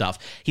 all that stuff.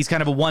 He's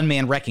kind of a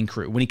one-man wrecking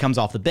crew when he comes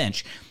off the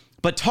bench.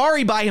 But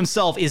Tari by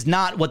himself is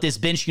not what this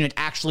bench unit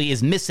actually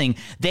is missing.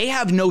 They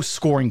have no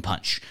scoring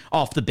punch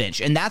off the bench.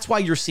 And that's why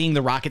you're seeing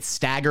the Rockets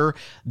stagger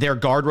their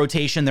guard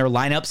rotation, their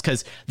lineups,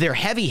 because their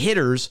heavy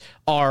hitters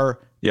are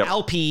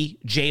LP,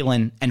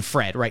 Jalen, and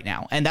Fred right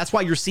now. And that's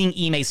why you're seeing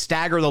Ime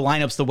stagger the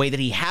lineups the way that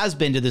he has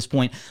been to this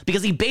point,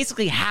 because he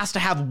basically has to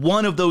have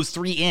one of those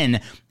 3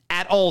 in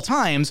at all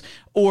times,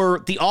 or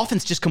the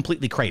offense just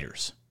completely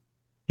craters.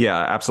 Yeah,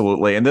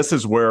 absolutely. And this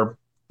is where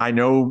I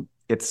know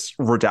it's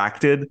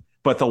redacted,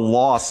 but the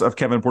loss of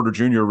Kevin Porter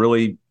Jr.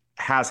 really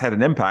has had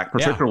an impact,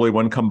 particularly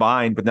when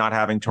combined with not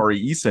having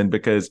Tari Eason,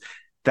 because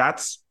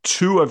that's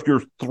 2 of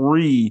your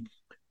 3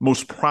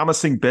 most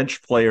promising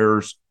bench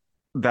players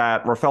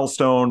that Rafael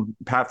Stone,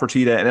 Pat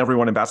Fertitta, and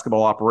everyone in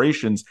basketball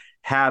operations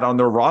had on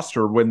their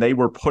roster when they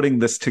were putting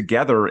this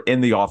together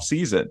in the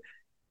offseason.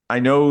 I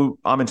know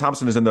Amin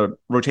Thompson is in the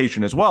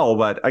rotation as well,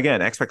 but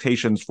again,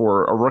 expectations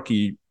for a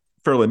rookie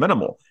fairly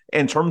minimal.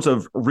 In terms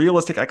of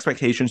realistic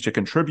expectations to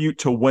contribute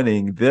to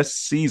winning this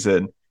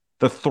season,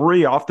 the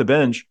 3 off the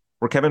bench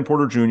were Kevin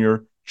Porter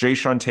Jr.,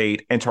 Jayshawn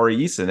Tate, and Tari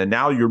Eason. And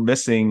now you're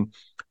missing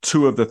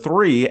 2 of the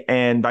 3.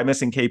 And by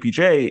missing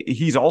KPJ,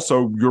 he's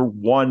also your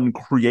one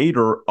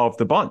creator of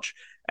the bunch.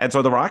 And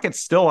so the Rockets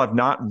still have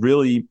not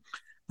really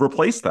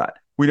replaced that.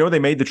 We know they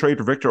made the trade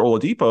for Victor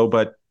Oladipo,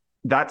 but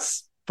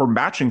that's for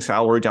matching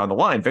salary down the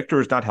line.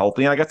 Victor is not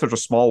healthy. And I guess there's a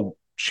small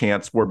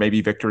chance where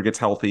maybe Victor gets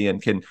healthy and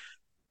can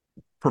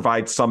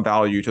provide some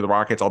value to the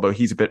Rockets, although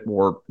he's a bit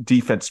more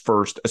defense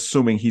first,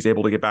 assuming he's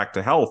able to get back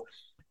to health.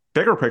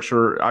 Bigger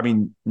picture,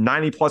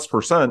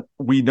 90+%,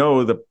 we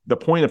know the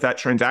point of that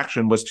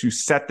transaction was to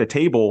set the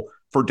table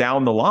for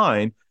down the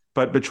line.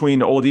 But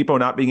between Oladipo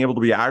not being able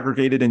to be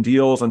aggregated in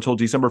deals until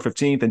December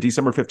 15th and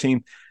December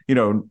 15th, you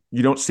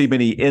don't see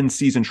many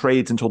in-season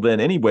trades until then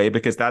anyway,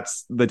 because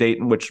that's the date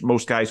in which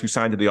most guys who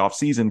signed in the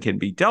offseason can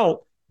be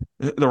dealt.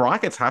 The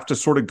Rockets have to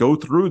sort of go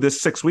through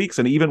this 6 weeks.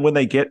 And even when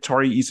they get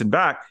Tari Eason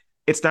back,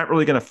 it's not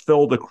really going to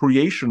fill the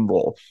creation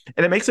role.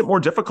 And it makes it more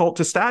difficult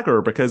to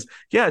stagger because,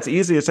 it's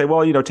easy to say,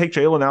 well, take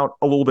Jalen out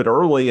a little bit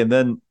early and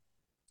then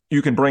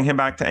you can bring him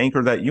back to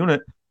anchor that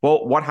unit.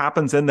 Well, what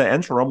happens in the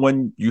interim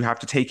when you have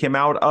to take him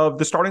out of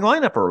the starting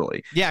lineup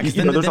early? Yeah, because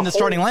then the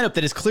starting lineup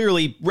that is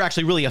clearly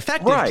actually really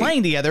effective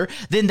playing together,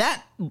 then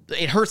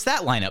it hurts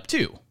that lineup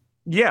too.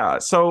 Yeah,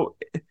 so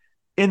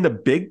in the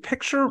big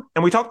picture,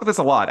 and we talked about this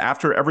a lot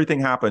after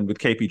everything happened with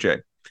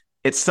KPJ,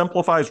 it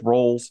simplifies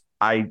roles.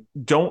 I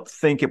don't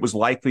think it was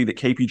likely that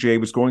KPJ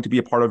was going to be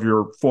a part of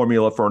your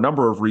formula for a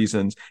number of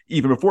reasons,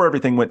 even before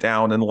everything went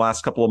down in the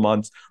last couple of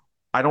months.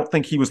 I don't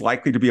think he was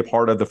likely to be a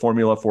part of the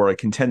formula for a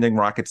contending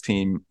Rockets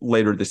team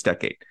later this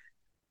decade.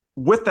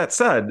 With that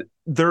said,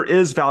 there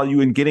is value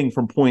in getting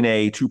from point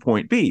A to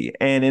point B.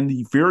 And in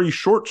the very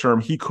short term,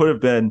 he could have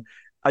been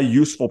a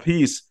useful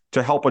piece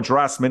to help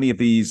address many of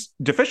these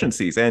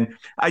deficiencies. And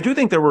I do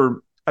think there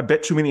were a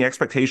bit too many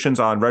expectations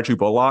on Reggie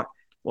Bullock.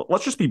 Well,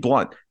 let's just be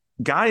blunt.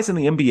 Guys in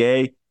the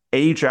NBA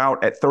age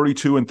out at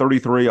 32 and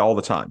 33 all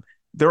the time.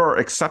 There are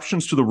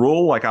exceptions to the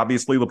rule, like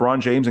obviously LeBron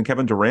James and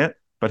Kevin Durant.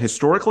 But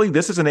historically,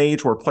 this is an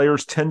age where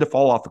players tend to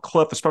fall off a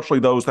cliff, especially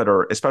those that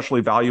are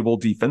especially valuable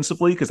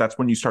defensively, because that's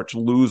when you start to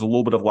lose a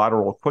little bit of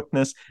lateral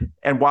quickness.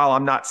 And while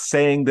I'm not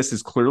saying this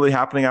is clearly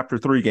happening after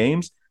 3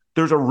 games,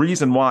 there's a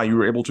reason why you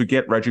were able to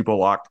get Reggie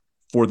Bullock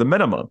for the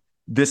minimum.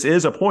 This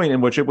is a point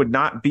in which it would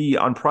not be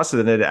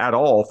unprecedented at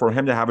all for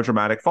him to have a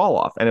dramatic fall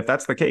off. And if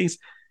that's the case,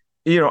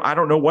 I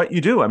don't know what you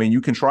do. I mean,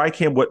 you can try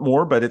Cam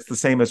Whitmore, but it's the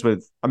same as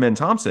with Amin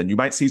Thompson. You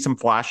might see some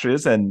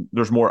flashes and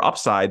there's more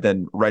upside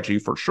than Reggie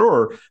for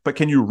sure. But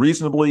can you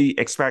reasonably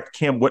expect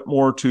Cam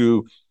Whitmore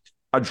to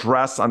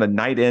address on a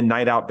night in,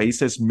 night out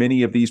basis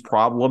many of these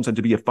problems and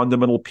to be a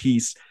fundamental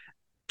piece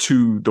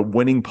to the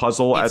winning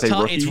puzzle as a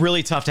rookie? It's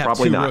really tough to have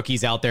Probably 2 not.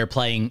 rookies out there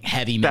playing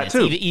heavy minutes, That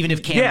too. even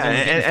if Cam's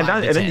only getting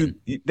 5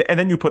 to 10. And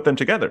then you put them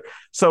together.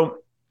 So,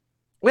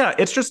 yeah,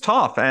 it's just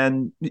tough.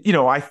 And,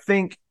 I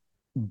think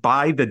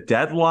by the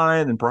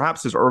deadline and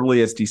perhaps as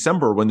early as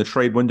December when the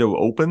trade window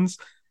opens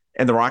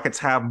and the Rockets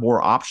have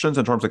more options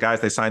in terms of guys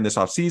they signed this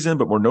offseason,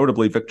 but more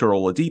notably Victor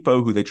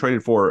Oladipo, who they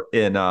traded for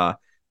in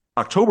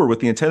October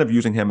with the intent of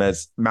using him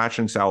as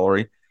matching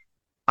salary.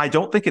 I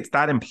don't think it's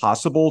that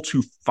impossible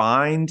to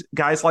find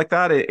guys like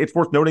that. It's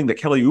worth noting that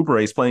Kelly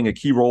Oubre is playing a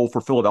key role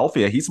for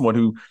Philadelphia. He's someone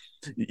who,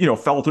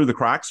 fell through the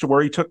cracks to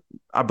where he took,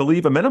 I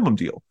believe, a minimum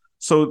deal.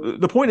 So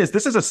the point is,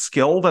 this is a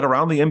skill that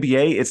around the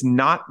NBA, it's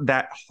not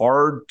that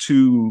hard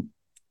to,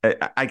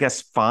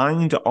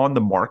 find on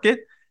the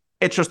market.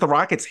 It's just the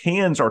Rockets'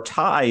 hands are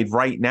tied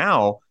right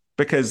now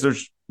because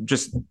there's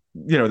just,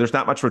 there's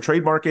not much of a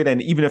trade market.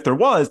 And even if there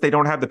was, they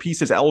don't have the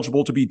pieces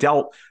eligible to be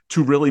dealt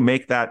to really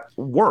make that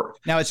work.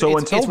 Now, it's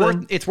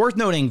worth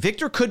noting,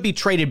 Victor could be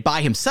traded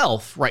by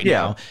himself right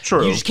now.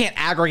 True. You just can't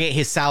aggregate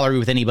his salary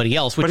with anybody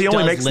else, which he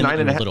only does makes limit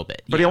him a little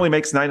bit. But he only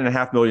makes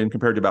 $9.5 million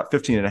compared to about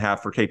 $15.5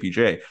 for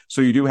KPJ.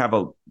 So you do have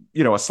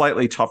a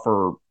slightly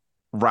tougher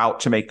route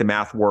to make the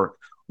math work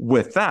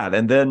with that.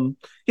 And then,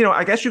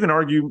 I guess you can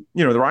argue,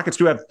 the Rockets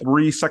do have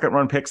 3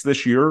 second-round picks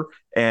this year,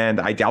 and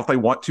I doubt they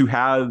want to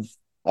have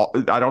I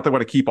don't think they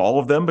want to keep all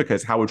of them,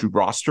 because how would you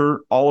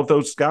roster all of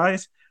those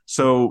guys?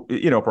 So,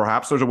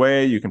 perhaps there's a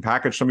way you can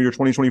package some of your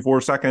 2024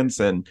 seconds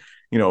and,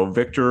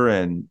 Victor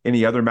and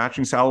any other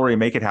matching salary and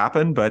make it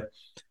happen. But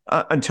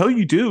until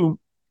you do,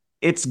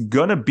 it's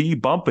going to be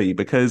bumpy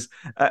because,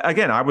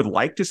 again, I would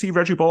like to see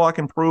Reggie Bullock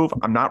improve.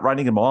 I'm not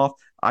writing him off.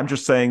 I'm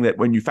just saying that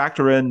when you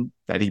factor in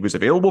that he was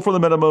available for the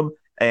minimum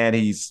and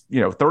he's,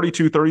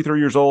 32, 33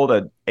 years old,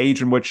 an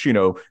age in which,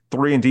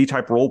 3-and-D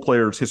type role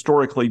players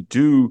historically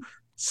do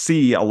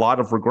see a lot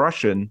of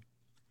regression,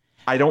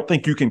 I don't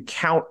think you can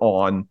count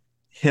on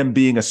him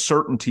being a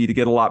certainty to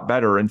get a lot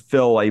better and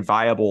fill a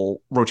viable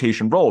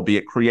rotation role, be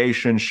it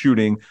creation,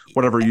 shooting,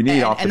 whatever you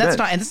need off the bench.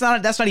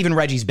 That's not even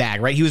Reggie's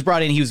bag, right? He was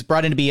brought in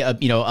to be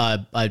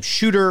a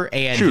shooter,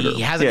 and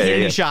he hasn't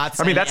hit any shots.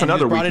 I mean, that's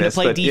another weakness.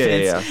 Brought in to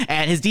play defense,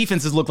 and his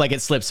defenses look like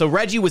it slipped. So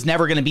Reggie was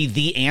never going to be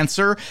the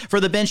answer for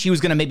the bench. He was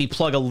going to maybe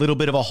plug a little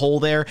bit of a hole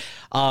there.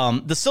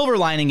 The silver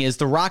lining is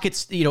the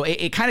Rockets,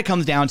 it kind of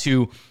comes down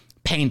to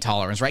pain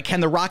tolerance, right? Can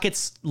the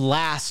Rockets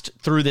last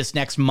through this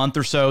next month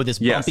or so, this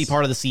bumpy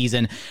part of the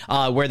season,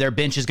 where their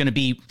bench is going to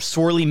be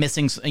sorely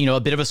missing, a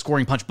bit of a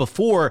scoring punch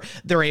before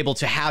they're able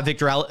to have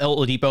Victor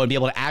Oladipo and be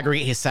able to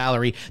aggregate his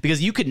salary? Because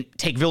you could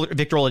take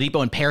Victor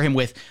Oladipo and pair him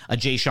with a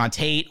Jayshawn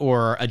Tate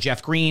or a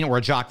Jeff Green or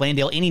a Jock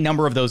Landale, any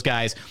number of those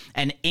guys,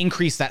 and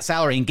increase that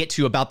salary and get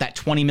to about that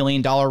 $20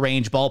 million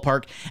range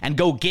ballpark and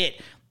go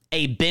get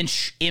a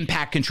bench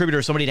impact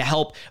contributor, somebody to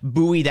help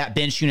buoy that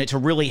bench unit to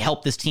really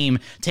help this team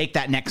take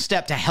that next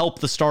step, to help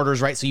the starters,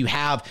 right? So you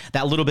have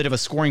that little bit of a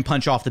scoring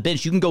punch off the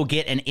bench. You can go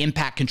get an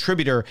impact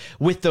contributor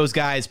with those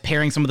guys,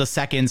 pairing some of the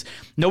seconds.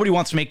 Nobody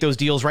wants to make those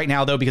deals right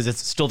now, though, because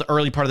it's still the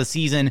early part of the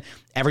season.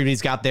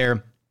 Everybody's got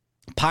their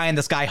pie in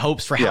the sky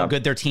hopes for how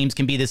good their teams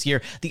can be this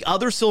year. The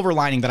other silver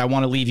lining that I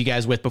want to leave you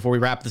guys with before we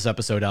wrap this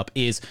episode up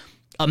is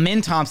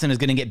Amin Thompson is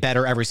going to get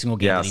better every single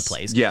game that he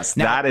plays. Yes,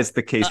 now, that is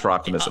the case for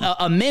optimism.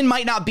 Amin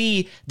might not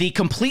be the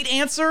complete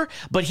answer,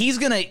 but he's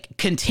going to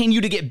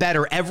continue to get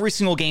better every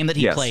single game that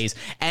he plays.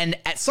 And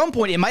at some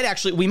point,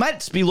 we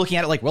might be looking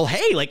at it like, well,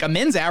 hey, like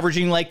Amin's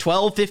averaging like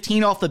 12,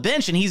 15 off the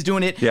bench, and he's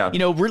doing it,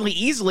 really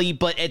easily.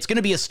 But it's going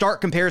to be a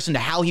stark comparison to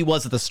how he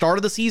was at the start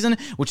of the season,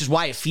 which is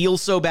why it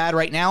feels so bad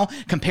right now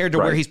compared to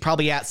where he's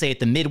probably at, say, at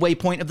the midway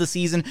point of the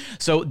season.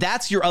 So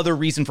that's your other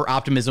reason for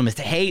optimism is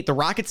hey, the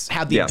Rockets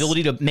have the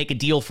ability to make a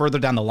deal further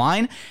down the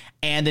line.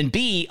 And then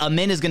B,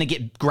 Amin is going to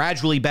get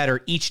gradually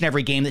better each and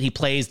every game that he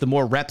plays, the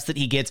more reps that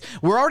he gets.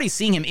 We're already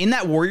seeing him in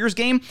that Warriors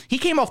game. He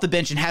came off the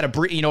bench and had a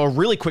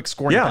really quick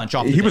scoring punch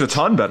off the bench. He was a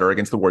ton better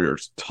against the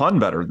Warriors. Ton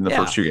better than the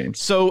first 2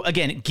 games. So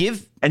again,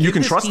 you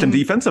can trust him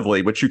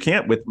defensively, which you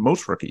can't with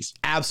most rookies.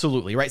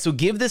 Absolutely, right? So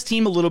give this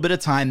team a little bit of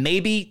time.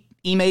 Maybe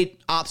Ime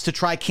opts to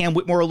try Cam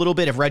Whitmore a little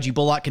bit if Reggie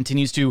Bullock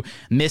continues to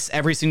miss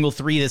every single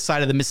three this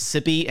side of the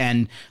Mississippi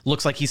and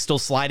looks like he's still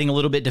sliding a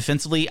little bit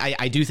defensively.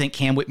 I do think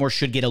Cam Whitmore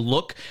should get a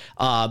look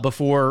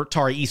before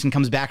Tari Eason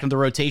comes back into the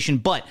rotation.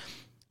 But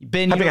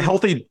Ben,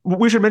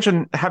 we should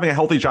mention having a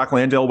healthy Jock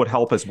Landale would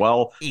help as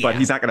well, but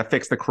he's not going to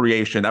fix the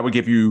creation. That would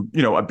give you,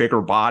 a bigger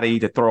body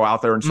to throw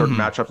out there in certain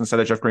matchups instead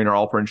of Jeff Green or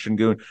Alperen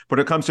Sengun. But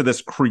it comes to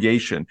this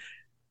creation,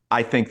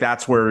 I think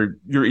that's where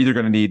you're either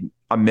going to need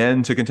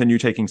Amin to continue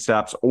taking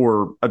steps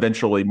or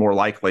eventually, more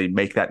likely,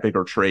 make that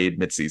bigger trade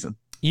midseason.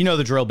 You know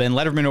the drill, Ben.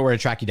 Let everyone know where to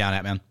track you down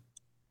at, man.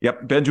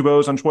 Yep. Ben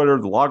Dubose on Twitter,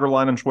 the Logger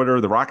Line on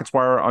Twitter, the Rockets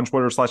Wire on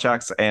Twitter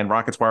 /X, and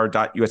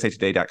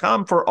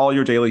rocketswire.usatoday.com for all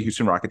your daily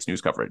Houston Rockets news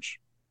coverage.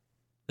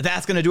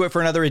 That's going to do it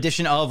for another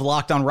edition of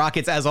Locked on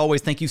Rockets. As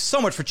always, thank you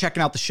so much for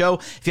checking out the show.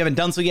 If you haven't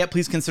done so yet,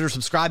 please consider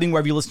subscribing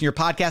wherever you listen to your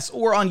podcasts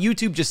or on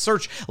YouTube. Just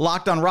search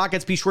Locked on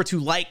Rockets. Be sure to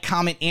like,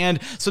 comment,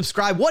 and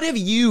subscribe. What have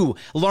you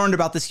learned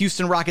about this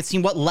Houston Rockets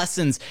team? What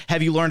lessons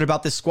have you learned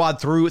about this squad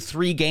through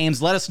 3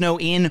 games? Let us know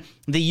in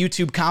the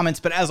YouTube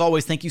comments. But as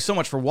always, thank you so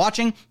much for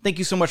watching. Thank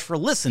you so much for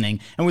listening.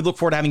 And we look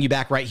forward to having you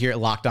back right here at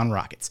Locked on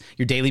Rockets,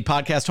 your daily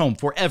podcast home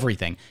for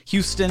everything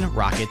Houston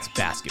Rockets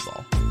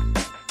basketball.